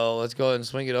 So let's go ahead and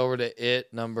swing it over to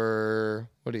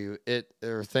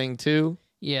thing 2?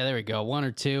 Yeah, there we go. 1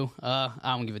 or 2. I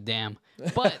don't give a damn.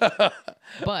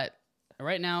 But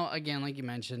right now, again, like you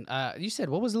mentioned, you said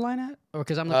what was the line at? Or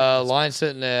because I'm line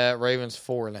sitting at Ravens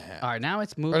 4.5. All right, now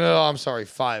it's moving. No, I'm sorry,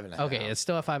 5.5. Okay, it's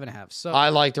still at 5.5. So I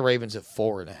like the Ravens at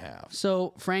 4.5.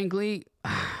 So frankly,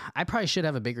 I probably should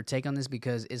have a bigger take on this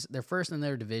because they're first in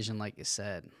their division, like you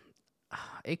said.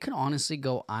 It could honestly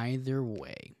go either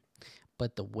way.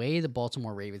 But the way the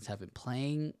Baltimore Ravens have been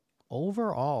playing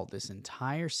overall this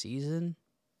entire season,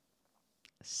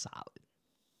 solid.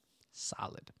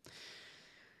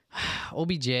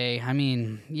 OBJ, I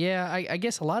mean, yeah, I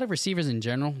guess a lot of receivers in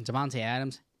general, Devontae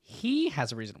Adams, he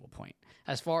has a reasonable point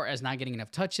as far as not getting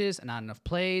enough touches and not enough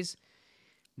plays.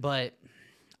 But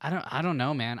I don't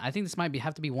know, man. I think this might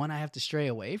have to be one I have to stray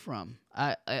away from.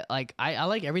 I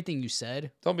like everything you said.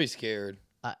 Don't be scared.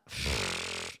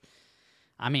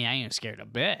 I mean, I ain't scared a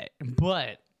bit,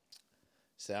 but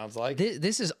sounds like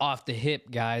this is off the hip,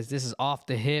 guys. This is off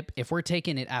the hip. If we're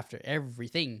taking it after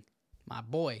everything, my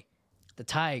boy, the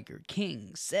Tiger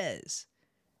King says,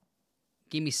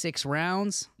 give me 6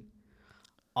 rounds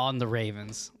on the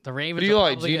Ravens. The Ravens. What do you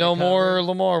like? Geno Moore or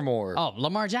Lamar Moore? Oh,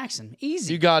 Lamar Jackson.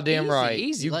 Easy. You goddamn right.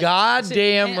 Easy. You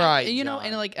goddamn right.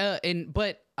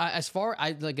 As far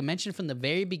I mentioned from the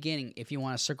very beginning, if you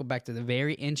want to circle back to the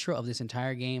very intro of this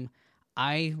entire game,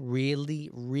 I really,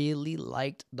 really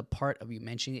liked the part of you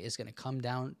mentioning it's going to come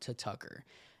down to Tucker.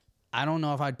 I don't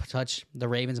know if I'd touch the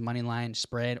Ravens money line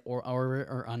spread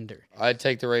or under. I'd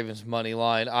take the Ravens money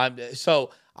line. I'm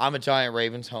a giant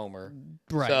Ravens homer.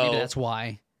 Right, so maybe that's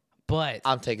why. But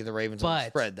I'm taking the Ravens on the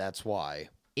spread. That's why.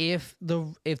 If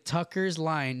Tucker's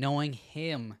line, knowing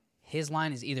him, his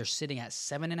line is either sitting at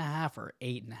 7.5 or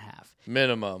 8.5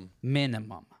 minimum,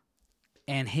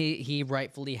 and he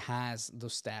rightfully has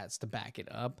those stats to back it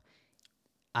up.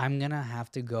 I'm gonna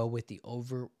have to go with the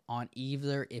over on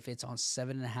either if it's on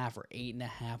 7.5 or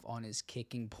 8.5 on his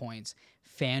kicking points.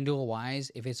 FanDuel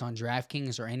wise, if it's on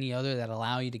DraftKings or any other that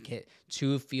allow you to get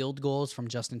 2 field goals from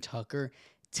Justin Tucker,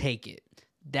 take it.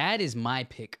 That is my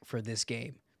pick for this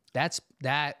game. That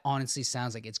honestly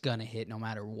sounds like it's gonna hit no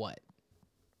matter what.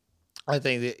 I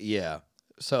think that, yeah.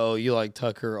 So you like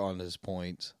Tucker on his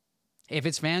points. If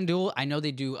it's FanDuel, I know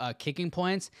they do kicking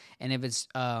points, and if it's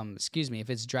if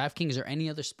it's DraftKings or any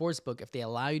other sports book, if they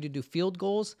allow you to do field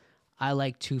goals, I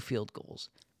like 2 field goals.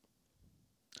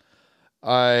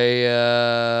 I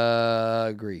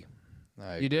agree.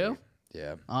 You do?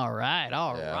 Yeah. All right.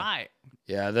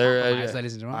 Yeah,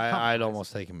 I'd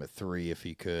almost take him at 3 if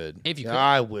he could. If you could.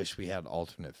 I wish we had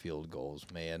alternate field goals,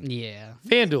 man. Yeah.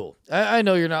 FanDuel, I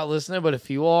know you're not listening, but if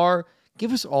you are,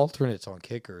 Give us alternates on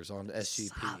kickers on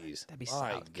SGPs. That'd be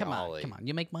My solid. Come golly. on.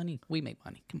 You make money. We make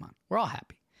money. Come on. We're all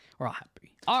happy.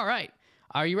 All right.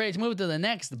 Are you ready to move to the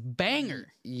next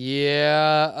banger?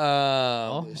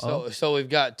 Yeah. So we've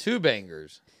got 2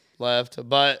 bangers left,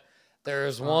 but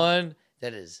there's one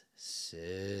that is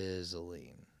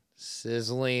sizzling. This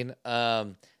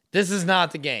is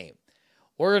not the game.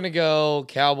 We're gonna go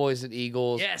Cowboys at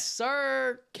Eagles. Yes,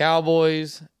 sir.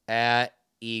 Cowboys at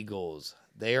Eagles.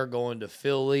 They are going to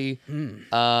Philly. You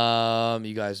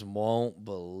guys won't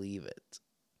believe it.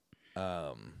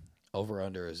 Over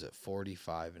under is at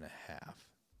 45.5.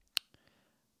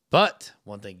 But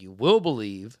one thing you will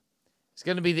believe is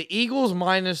going to be the Eagles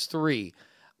 -3.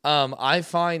 I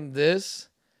find this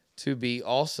to be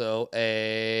also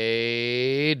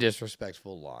a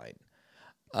disrespectful line.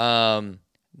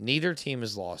 Neither team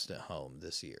has lost at home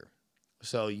this year.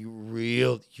 So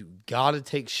you got to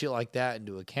take shit like that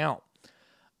into account.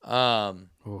 I'll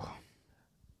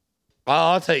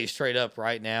tell you straight up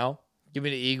right now, give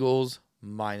me the Eagles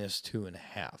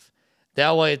 -2.5.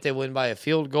 That way, if they win by a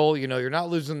field goal, you're not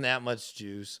losing that much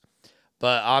juice.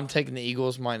 But I'm taking the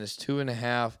Eagles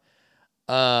 -2.5.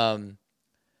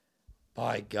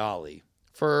 By golly.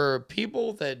 For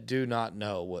people that do not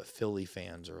know what Philly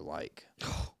fans are like,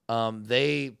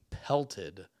 they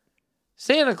pelted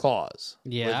Santa Claus.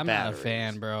 Yeah, I'm not a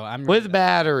fan, bro.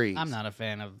 Batteries. I'm not a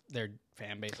fan of their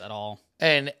fan base at all.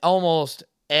 And almost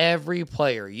every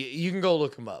player, you can go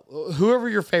look them up. Whoever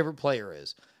your favorite player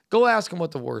is, go ask them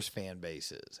what the worst fan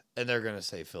base is. And they're going to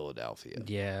say Philadelphia.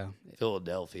 Yeah.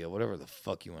 Philadelphia, whatever the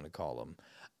fuck you want to call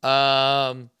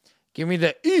them. Give me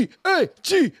the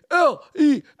EAGLES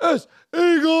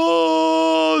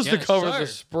Eagles to cover the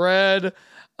spread.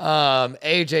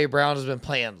 A.J. Brown has been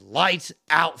playing lights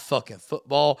out fucking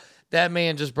football. That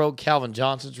man just broke Calvin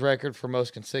Johnson's record for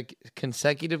most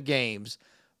consecutive games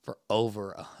for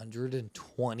over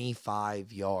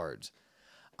 125 yards.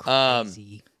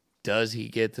 Crazy. Does he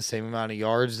get the same amount of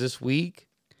yards this week?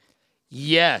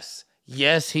 Yes.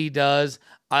 Yes, he does.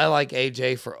 I like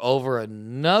AJ for over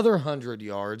another 100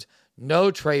 yards. No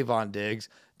Trayvon Diggs.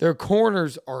 Their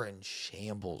corners are in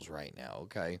shambles right now,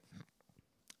 okay?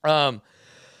 I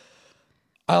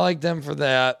like them for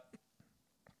that.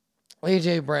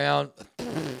 AJ Brown.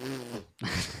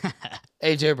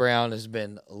 AJ Brown has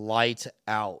been lights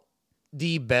out.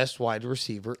 The best wide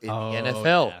receiver in the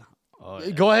NFL. Yeah. Yeah.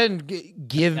 Go ahead and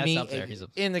give That's me up there.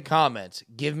 in the comments.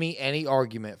 Give me any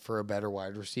argument for a better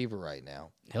wide receiver right now.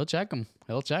 He'll check him.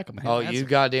 You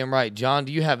goddamn right, John.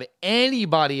 Do you have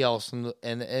anybody else in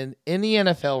the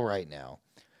NFL right now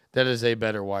that is a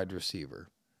better wide receiver?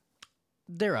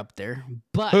 They're up there,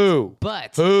 but Who?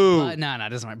 No,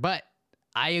 doesn't matter. But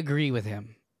I agree with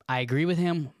him.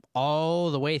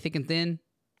 All the way thick and thin.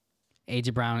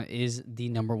 AJ Brown is the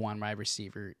number 1 wide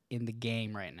receiver in the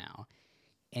game right now.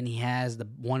 And he has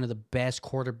one of the best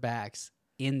quarterbacks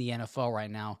in the NFL right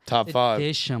now. Top 5.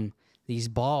 Dish him these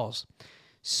balls.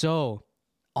 So,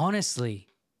 honestly,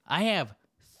 I have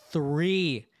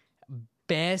 3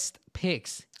 best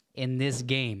picks in this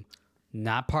game.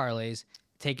 Not parlays.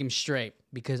 Take him straight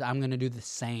because I'm going to do the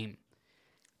same.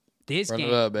 This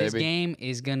game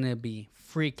is going to be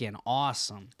freaking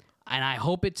awesome. And I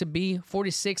hope it to be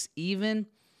 46 even.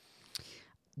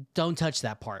 Don't touch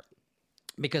that part.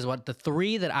 Because the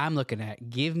 3 that I'm looking at,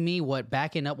 give me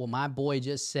backing up what my boy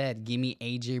just said, give me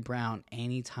A.J. Brown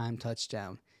anytime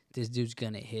touchdown. This dude's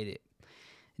going to hit it.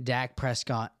 Dak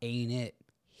Prescott ain't it.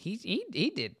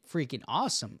 He did freaking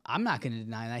awesome. I'm not going to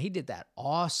deny that. He did that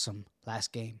awesome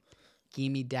last game.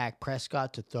 Give me Dak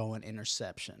Prescott to throw an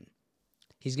interception.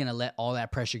 He's going to let all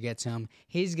that pressure get to him.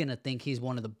 He's going to think he's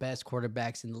one of the best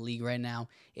quarterbacks in the league right now.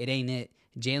 It ain't it.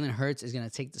 Jalen Hurts is going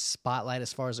to take the spotlight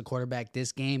as far as the quarterback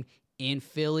this game. In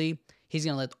Philly, he's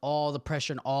going to let all the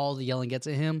pressure and all the yelling get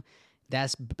to him.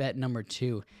 That's bet number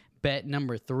 2. Bet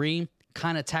number 3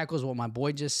 kind of tackles what my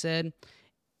boy just said.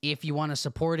 If you want to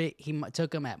support it, he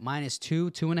took him at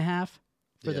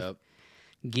 -2.5.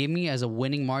 Give me as a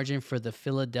winning margin for the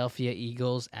Philadelphia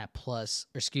Eagles at plus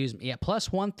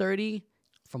 130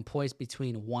 from points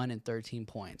between 1 and 13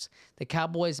 points. The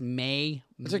Cowboys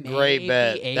That's a great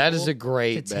bet. That is a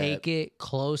great bet. To take it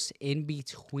close in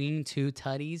between 2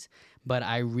 tutties, but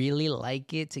I really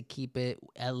like it to keep it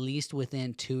at least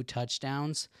within 2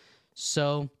 touchdowns.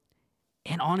 So,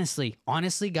 and honestly,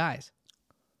 guys,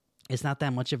 it's not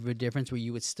that much of a difference where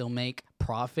you would still make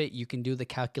profit. You can do the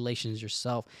calculations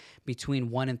yourself. Between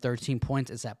 1 and 13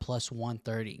 points, it's at plus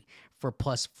 130. For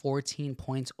plus 14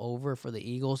 points over for the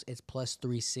Eagles, it's plus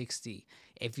 360.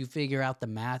 If you figure out the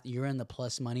math, you're in the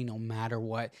plus money no matter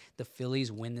what. The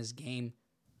Phillies win this game,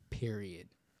 period.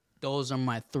 Those are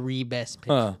my 3 best picks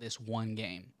for this one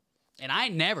game. And I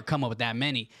never come up with that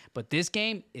many, but this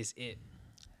game is it.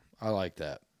 I like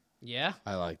that. Yeah?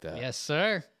 I like that. Yes,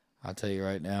 sir. I'll tell you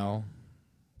right now.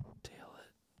 Tail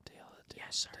it.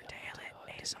 Yes, sir. Tail it.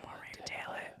 ASMR Raven,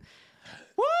 tail it.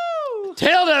 Woo!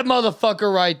 Tail that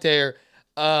motherfucker right there.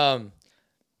 I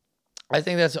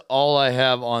think that's all I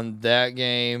have on that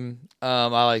game. I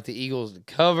like the Eagles to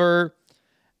cover.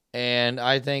 And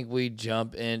I think we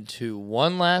jump into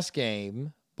one last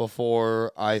game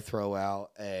before I throw out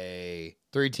a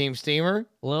 3-team steamer.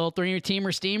 Little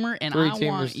 3-teamer steamer. And I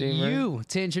want you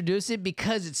to introduce it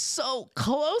because it's so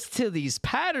close to these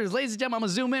patterns. Ladies and gentlemen, I'm going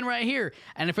to zoom in right here.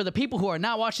 And for the people who are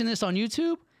not watching this on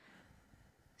YouTube,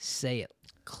 say it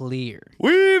clear.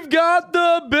 We've got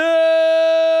the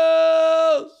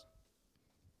Bills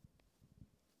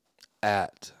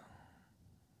at,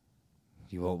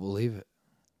 you won't believe it,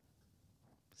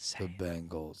 the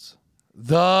Bengals.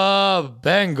 The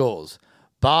Bengals.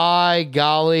 By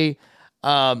golly.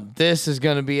 This is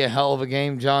going to be a hell of a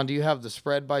game. John, do you have the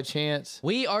spread by chance?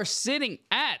 We are sitting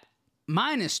at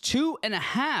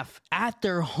 -2.5 at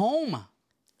their home,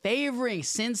 favoring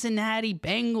Cincinnati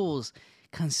Bengals,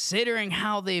 considering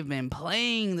how they've been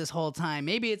playing this whole time.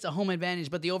 Maybe it's a home advantage,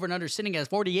 but the over and under sitting at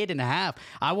 48.5.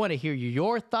 I want to hear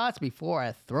your thoughts before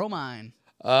I throw mine.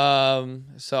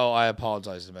 So I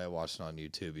apologize to anybody watching on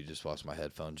YouTube. You just watched my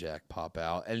headphone jack pop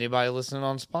out. Anybody listening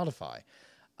on Spotify?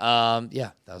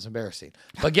 Yeah, that was embarrassing.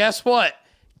 But guess what?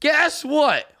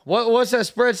 What's that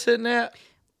spread sitting at?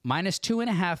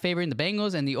 -2.5 favoring the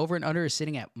Bengals, and the over and under is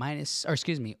sitting at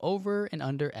over and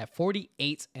under at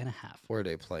 48.5. Where are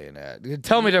they playing at?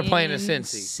 Tell me they're playing in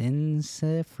Cincy.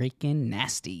 Cincy freaking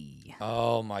nasty.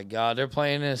 Oh my God, they're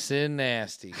playing in Sin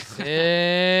Nasty.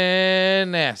 Sin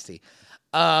Nasty.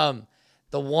 The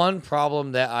one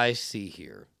problem that I see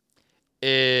here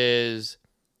is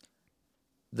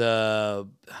good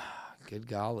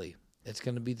golly, it's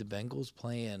going to be the Bengals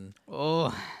playing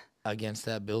against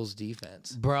that Bills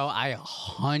defense. Bro, I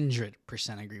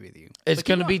 100% agree with you. It's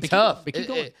going to be tough.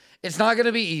 It's not going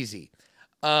to be easy.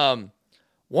 One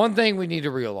thing we need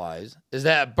to realize is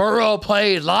that Burrow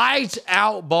played lights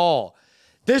out ball.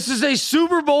 This is a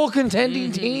Super Bowl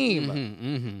contending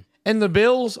team. And the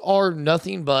Bills are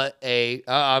nothing but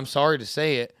I'm sorry to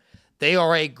say it, they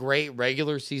are a great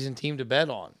regular season team to bet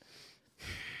on.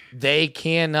 They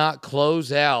cannot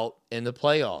close out in the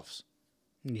playoffs.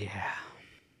 Yeah.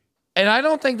 And I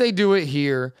don't think they do it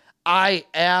here. I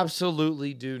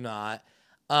absolutely do not.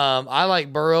 I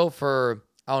like Burrow for,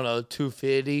 I don't know,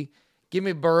 $250. Give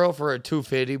me Burrow for a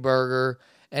 $250 burger.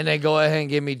 And then go ahead and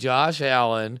give me Josh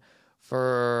Allen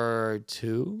for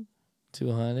 $200.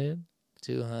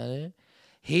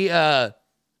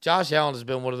 Josh Allen has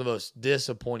been one of the most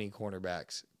disappointing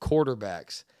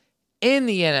quarterbacks in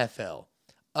the NFL.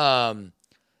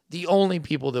 The only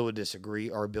people that would disagree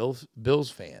are Bills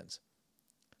fans.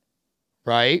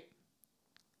 Right?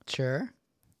 Sure.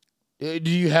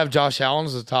 Do you have Josh Allen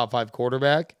as a top 5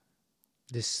 quarterback?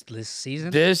 This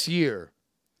season? This year.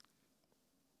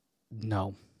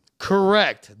 No.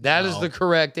 Correct. That is the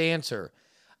correct answer.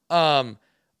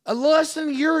 Less than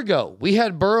a year ago, we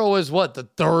had Burrow as the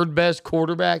 3rd best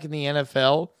quarterback in the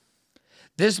NFL.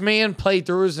 This man played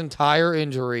through his entire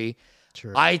injury.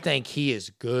 True. I think he is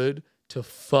good to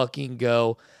fucking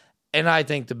go. And I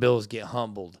think the Bills get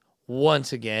humbled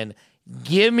once again.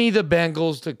 Give me the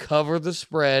Bengals to cover the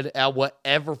spread at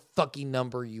whatever fucking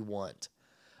number you want.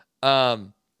 I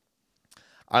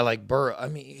like Burrow. I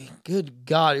mean, good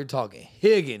God, you're talking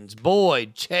Higgins,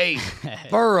 Boyd, Chase,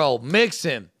 Burrow,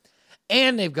 Mixon.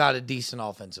 And they've got a decent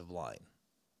offensive line.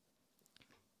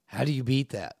 How do you beat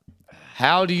that?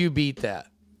 I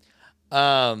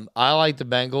like the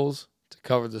Bengals to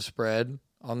cover the spread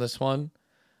on this one.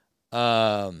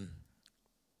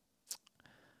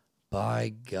 By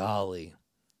golly.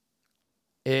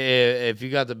 If you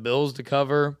got the Bills to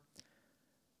cover,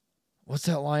 what's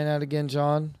that line at again,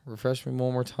 John? Refresh me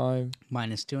one more time.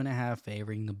 -2.5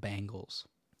 favoring the Bengals.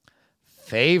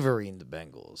 Favoring the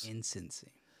Bengals. In Cincy.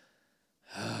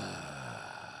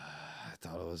 I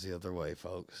thought it was the other way,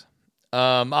 folks.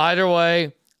 Either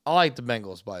way, I like the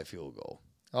Bengals by a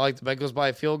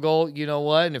field goal. You know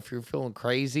what? And if you're feeling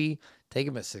crazy, take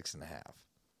them at 6.5.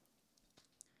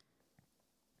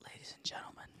 Ladies and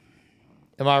gentlemen.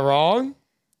 Am I wrong?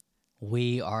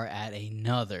 We are at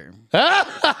another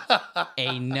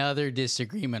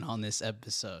disagreement on this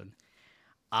episode.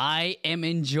 I am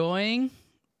enjoying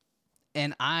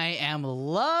and I am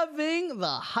loving the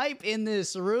hype in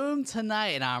this room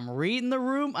tonight. And I'm reading the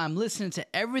room. I'm listening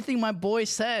to everything my boy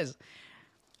says.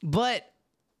 But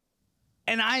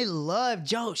And I love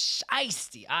Joe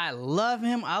Shiesty. I love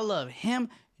him. I love him.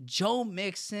 Joe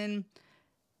Mixon,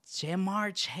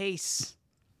 Jamar Chase.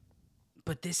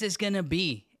 But this is going to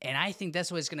be, and I think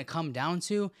that's what it's going to come down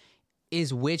to,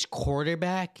 is which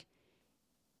quarterback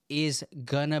is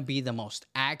going to be the most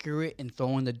accurate in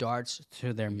throwing the darts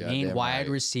to their main wide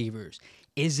receivers.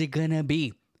 Is it going to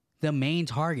be the main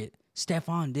target,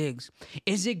 Stephon Diggs?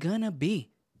 Is it going to be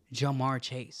Jamar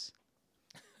Chase?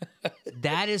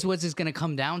 That is what it's going to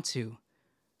come down to.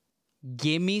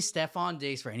 Give me Stephon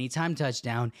Diggs for anytime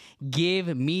touchdown.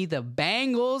 Give me the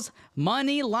Bengals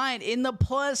money line in the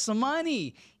plus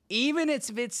money. Even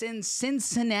if it's in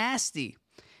Cincinnati.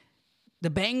 The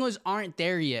Bengals aren't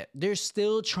there yet. They're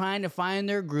still trying to find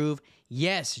their groove.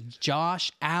 Yes,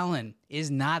 Josh Allen is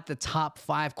not the top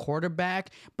 5 quarterback,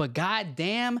 but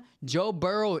goddamn, Joe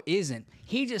Burrow isn't.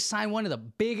 He just signed one of the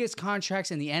biggest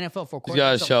contracts in the NFL for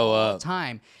quarterbacks of all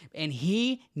time, and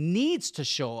he needs to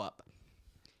show up.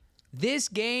 This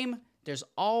game, there's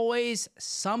always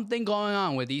something going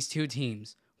on with these two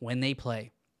teams when they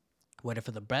play, whether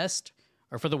for the best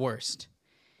or for the worst.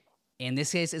 In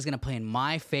this case, it's going to play in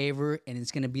my favor, and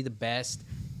it's going to be the best.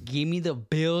 Give me the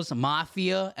Bills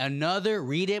Mafia, another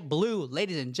Read It Blue.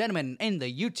 Ladies and gentlemen, in the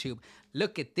YouTube,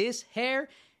 look at this hair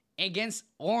against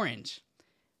orange.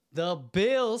 The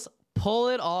Bills pull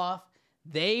it off.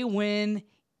 They win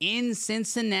in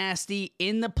Cincinnati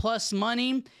in the plus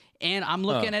money, and I'm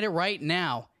looking at it right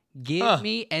now. Give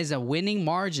me as a winning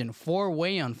margin,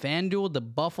 4-way on FanDuel, the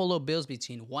Buffalo Bills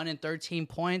between 1 and 13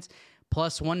 points.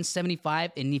 Plus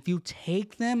 175, and if you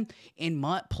take them in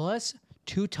plus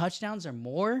 2 touchdowns or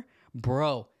more,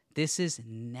 bro, this is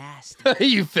nasty.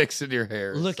 You fixing your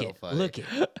hair. Look it.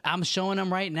 I'm showing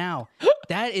them right now.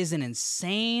 That is an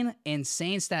insane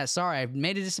stat. Sorry, I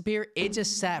made it disappear. It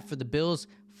just sat for the Bills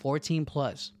 14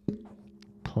 plus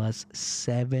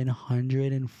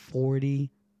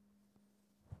 740.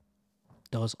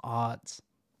 Those odds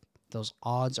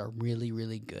are really,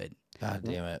 really good. God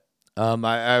damn it.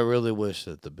 I really wish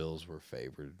that the Bills were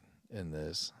favored in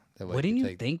this. Wouldn't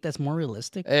you think that's more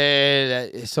realistic?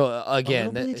 So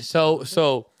again,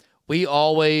 so we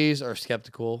always are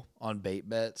skeptical on bait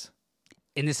bets,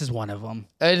 and this is one of them.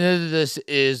 And this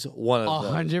is one of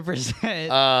them.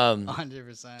 100%.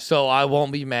 100%. So I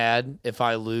won't be mad if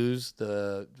I lose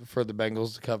for the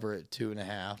Bengals to cover at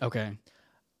 2.5. Okay.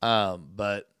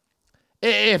 But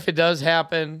if it does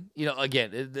happen,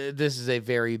 again, this is a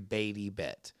very baity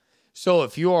bet. So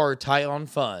if you are tight on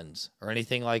funds or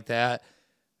anything like that,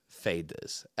 fade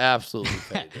this. Absolutely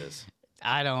fade this.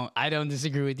 I don't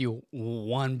disagree with you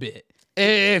one bit.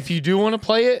 If you do want to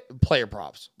play it, player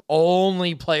props.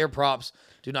 Only player props.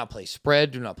 Do not play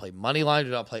spread. Do not play money line.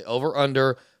 Do not play over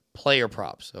under. Player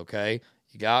props. Okay?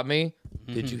 You got me?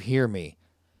 Mm-hmm. Did you hear me?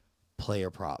 Player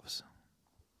props.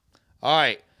 All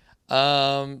right.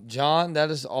 John,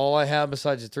 that is all I have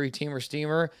besides the 3-teamer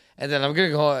steamer. And then I'm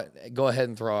going to go ahead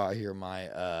and throw out here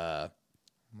my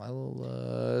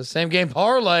little same game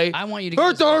parlay. I want you to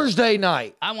for Thursday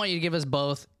night. I want you to give us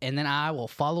both, and then I will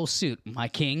follow suit, my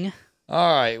king.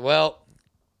 All right. Well,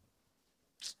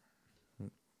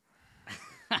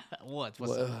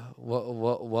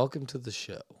 welcome to the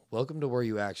show. Welcome to where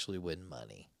you actually win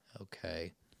money.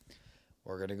 Okay.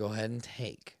 We're going to go ahead and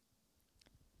take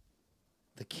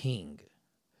the king,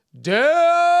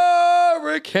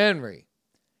 Derrick Henry.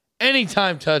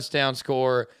 Anytime touchdown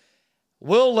score.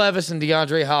 Will Levis and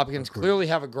DeAndre Hopkins clearly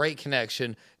have a great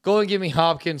connection. Go and give me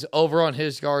Hopkins over on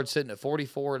his yard sitting at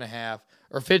 44.5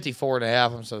 or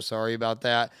 54.5. I'm so sorry about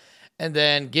that. And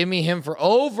then give me him for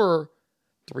over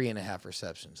 3.5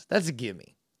 receptions. That's a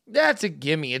gimme. That's a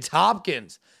gimme. It's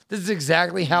Hopkins. This is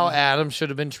exactly how Adam should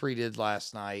have been treated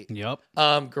last night. Yep.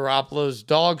 Garoppolo's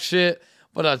dog shit.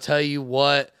 But I'll tell you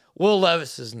what, Will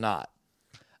Levis is not.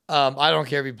 I don't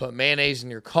care if you put mayonnaise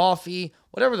in your coffee,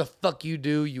 whatever the fuck you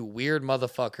do, you weird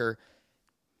motherfucker.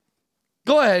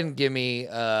 Go ahead and give me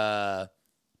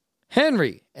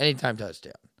Henry, anytime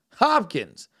touchdown.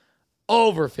 Hopkins,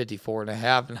 over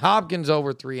 54.5, and Hopkins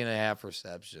over 3.5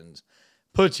 receptions.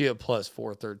 Puts you at plus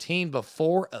 413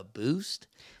 before a boost.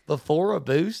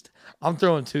 I'm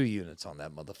throwing 2 units on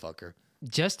that motherfucker.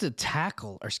 Just to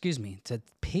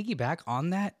piggyback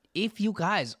on that, if you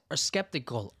guys are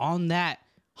skeptical on that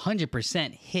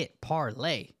 100% hit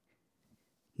parlay,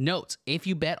 note, if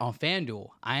you bet on FanDuel,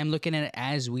 I am looking at it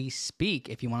as we speak.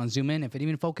 If you want to zoom in, if it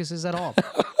even focuses at all,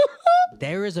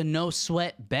 there is a no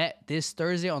sweat bet this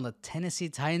Thursday on the Tennessee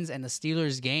Titans and the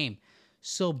Steelers game.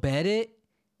 So bet it,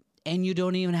 and you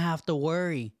don't even have to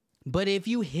worry. But if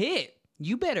you hit,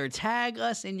 you better tag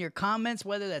us in your comments,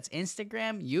 whether that's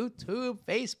Instagram, YouTube,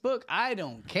 Facebook, I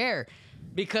don't care.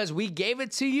 because we gave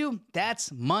it to you.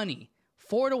 That's money.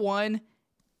 4-1.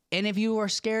 And if you are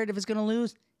scared if it's going to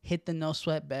lose, hit the no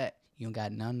sweat bet. You don't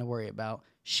got nothing to worry about.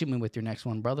 Shoot me with your next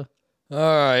one, brother. All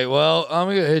right. Well, I'm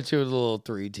going to hit you with a little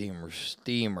 3-teamer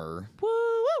steamer. Woo!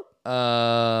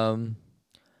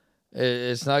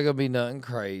 It's not going to be nothing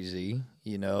crazy,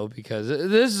 because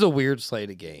this is a weird slate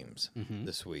of games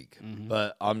this week.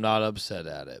 But I'm not upset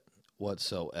at it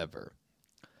whatsoever.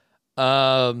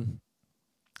 A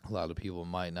lot of people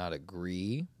might not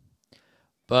agree,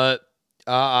 but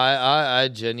I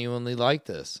genuinely like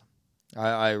this.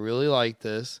 I really like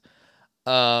this.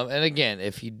 And again,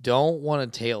 if you don't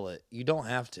want to tail it, you don't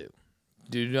have to.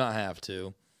 Do not have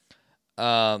to.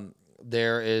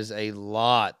 There is a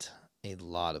lot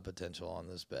of potential on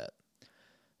this bet.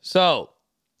 So,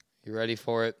 you ready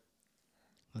for it?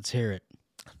 Let's hear it.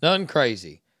 Nothing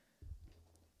crazy.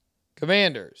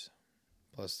 Commanders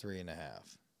 +3.5.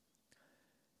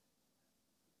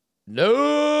 New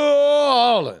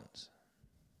Orleans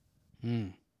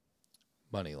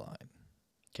money line.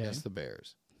 Okay. That's the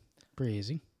Bears. Pretty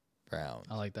easy. Browns.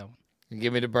 I like that one.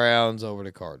 Give me the Browns over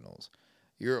the Cardinals.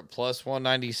 You're at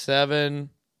 +197.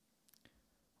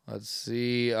 Let's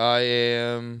see. I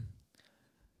am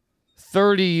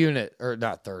 30 unit, or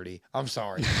not 30. I'm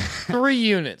sorry. 3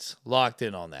 units locked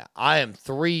in on that. I am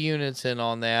 3 units in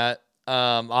on that.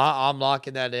 I'm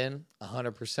locking that in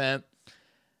 100%.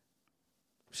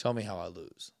 Show me how I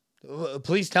lose.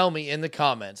 Please tell me in the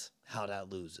comments how that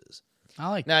loses. I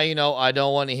like Now, I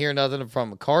don't want to hear nothing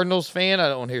from a Cardinals fan. I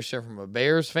don't want to hear shit from a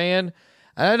Bears fan.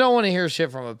 And I don't want to hear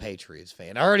shit from a Patriots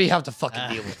fan. I already have to fucking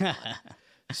deal with that.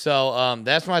 So,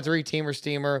 that's my 3-teamer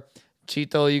steamer.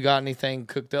 Cheeto, you got anything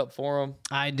cooked up for him?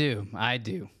 I do.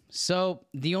 So,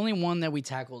 the only one that we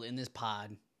tackled in this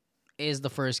pod is the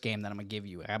first game that I'm going to give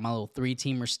you. I got my little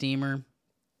 3-teamer steamer.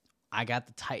 I got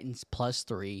the Titans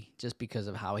 +3 just because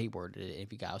of how he worded it.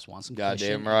 If you guys want some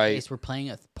Goddamn cushion, right. in case we're playing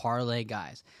a parlay,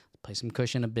 guys. Play some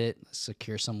cushion a bit. Let's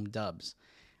secure some dubs.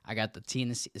 I got the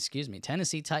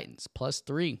Tennessee Titans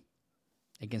 +3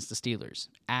 against the Steelers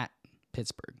at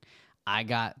Pittsburgh. I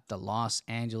got the Los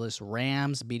Angeles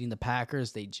Rams beating the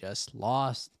Packers. They just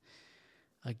lost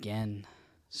again.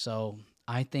 So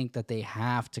I think that they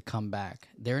have to come back.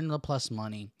 They're in the plus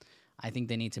money. I think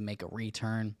they need to make a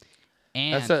return.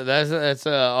 And that's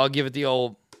I'll give it the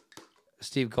old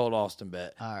Steve Cold Austin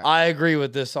bet. Right. I agree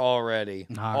with this already,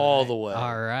 all the way.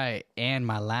 All right. And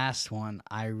my last one,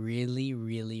 I really,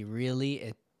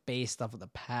 based off of the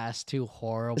past 2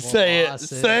 horrible losses.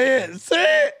 Say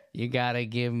it. You got to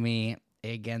give me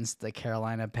against the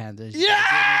Carolina Panthers.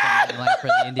 Yeah! Give me the line for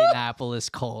the Indianapolis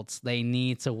Colts. They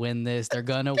need to win this. They're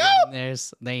going to win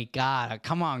this. They got to.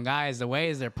 Come on, guys. The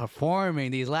ways they're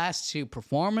performing, these last 2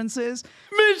 performances.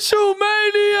 Minshew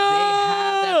Mania! They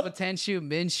have that potential.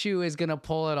 Minshew is going to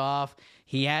pull it off.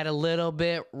 He had a little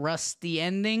bit rusty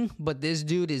ending, but this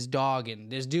dude is dogging.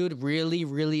 This dude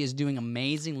really is doing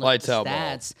amazing. Look at the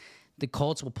stats. The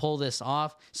Colts will pull this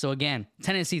off. So, again,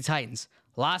 Tennessee Titans,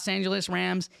 Los Angeles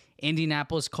Rams,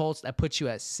 Indianapolis Colts. That puts you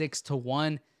at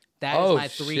 6-1. That is my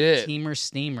 3-teamer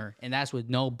steamer, and that's with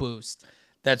no boost.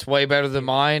 That's way better than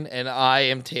mine, and I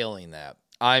am tailing that.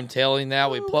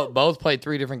 We both played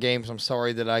 3 different games. I'm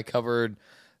sorry that I covered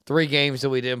 3 games that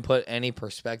we didn't put any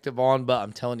perspective on, but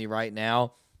I'm telling you right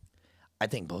now, I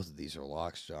think both of these are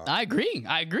locks, John. I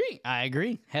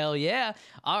agree. Hell yeah.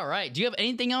 All right. Do you have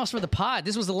anything else for the pod?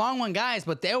 This was a long one, guys,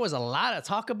 but there was a lot to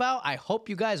talk about. I hope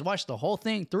you guys watched the whole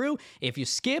thing through. If you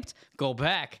skipped, go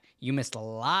back. You missed a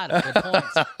lot of good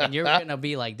points. And you're going to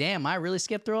be like, damn, I really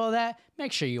skipped through all that?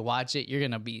 Make sure you watch it. You're going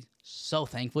to be so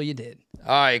thankful you did.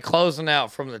 All right. Closing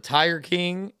out from the Tiger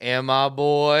King and my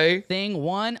boy. Thing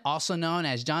 1, also known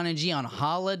as John and G on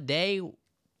Holiday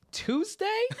Tuesday?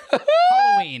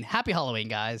 Halloween. Happy Halloween,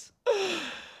 guys.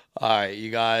 All right, you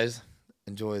guys,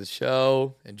 enjoy the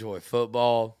show. Enjoy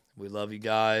football. We love you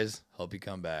guys. Hope you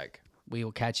come back. We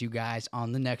will catch you guys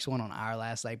on the next one on Our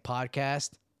Last Night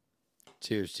podcast.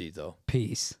 Cheers, Cheeto.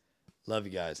 Peace. Love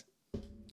you guys.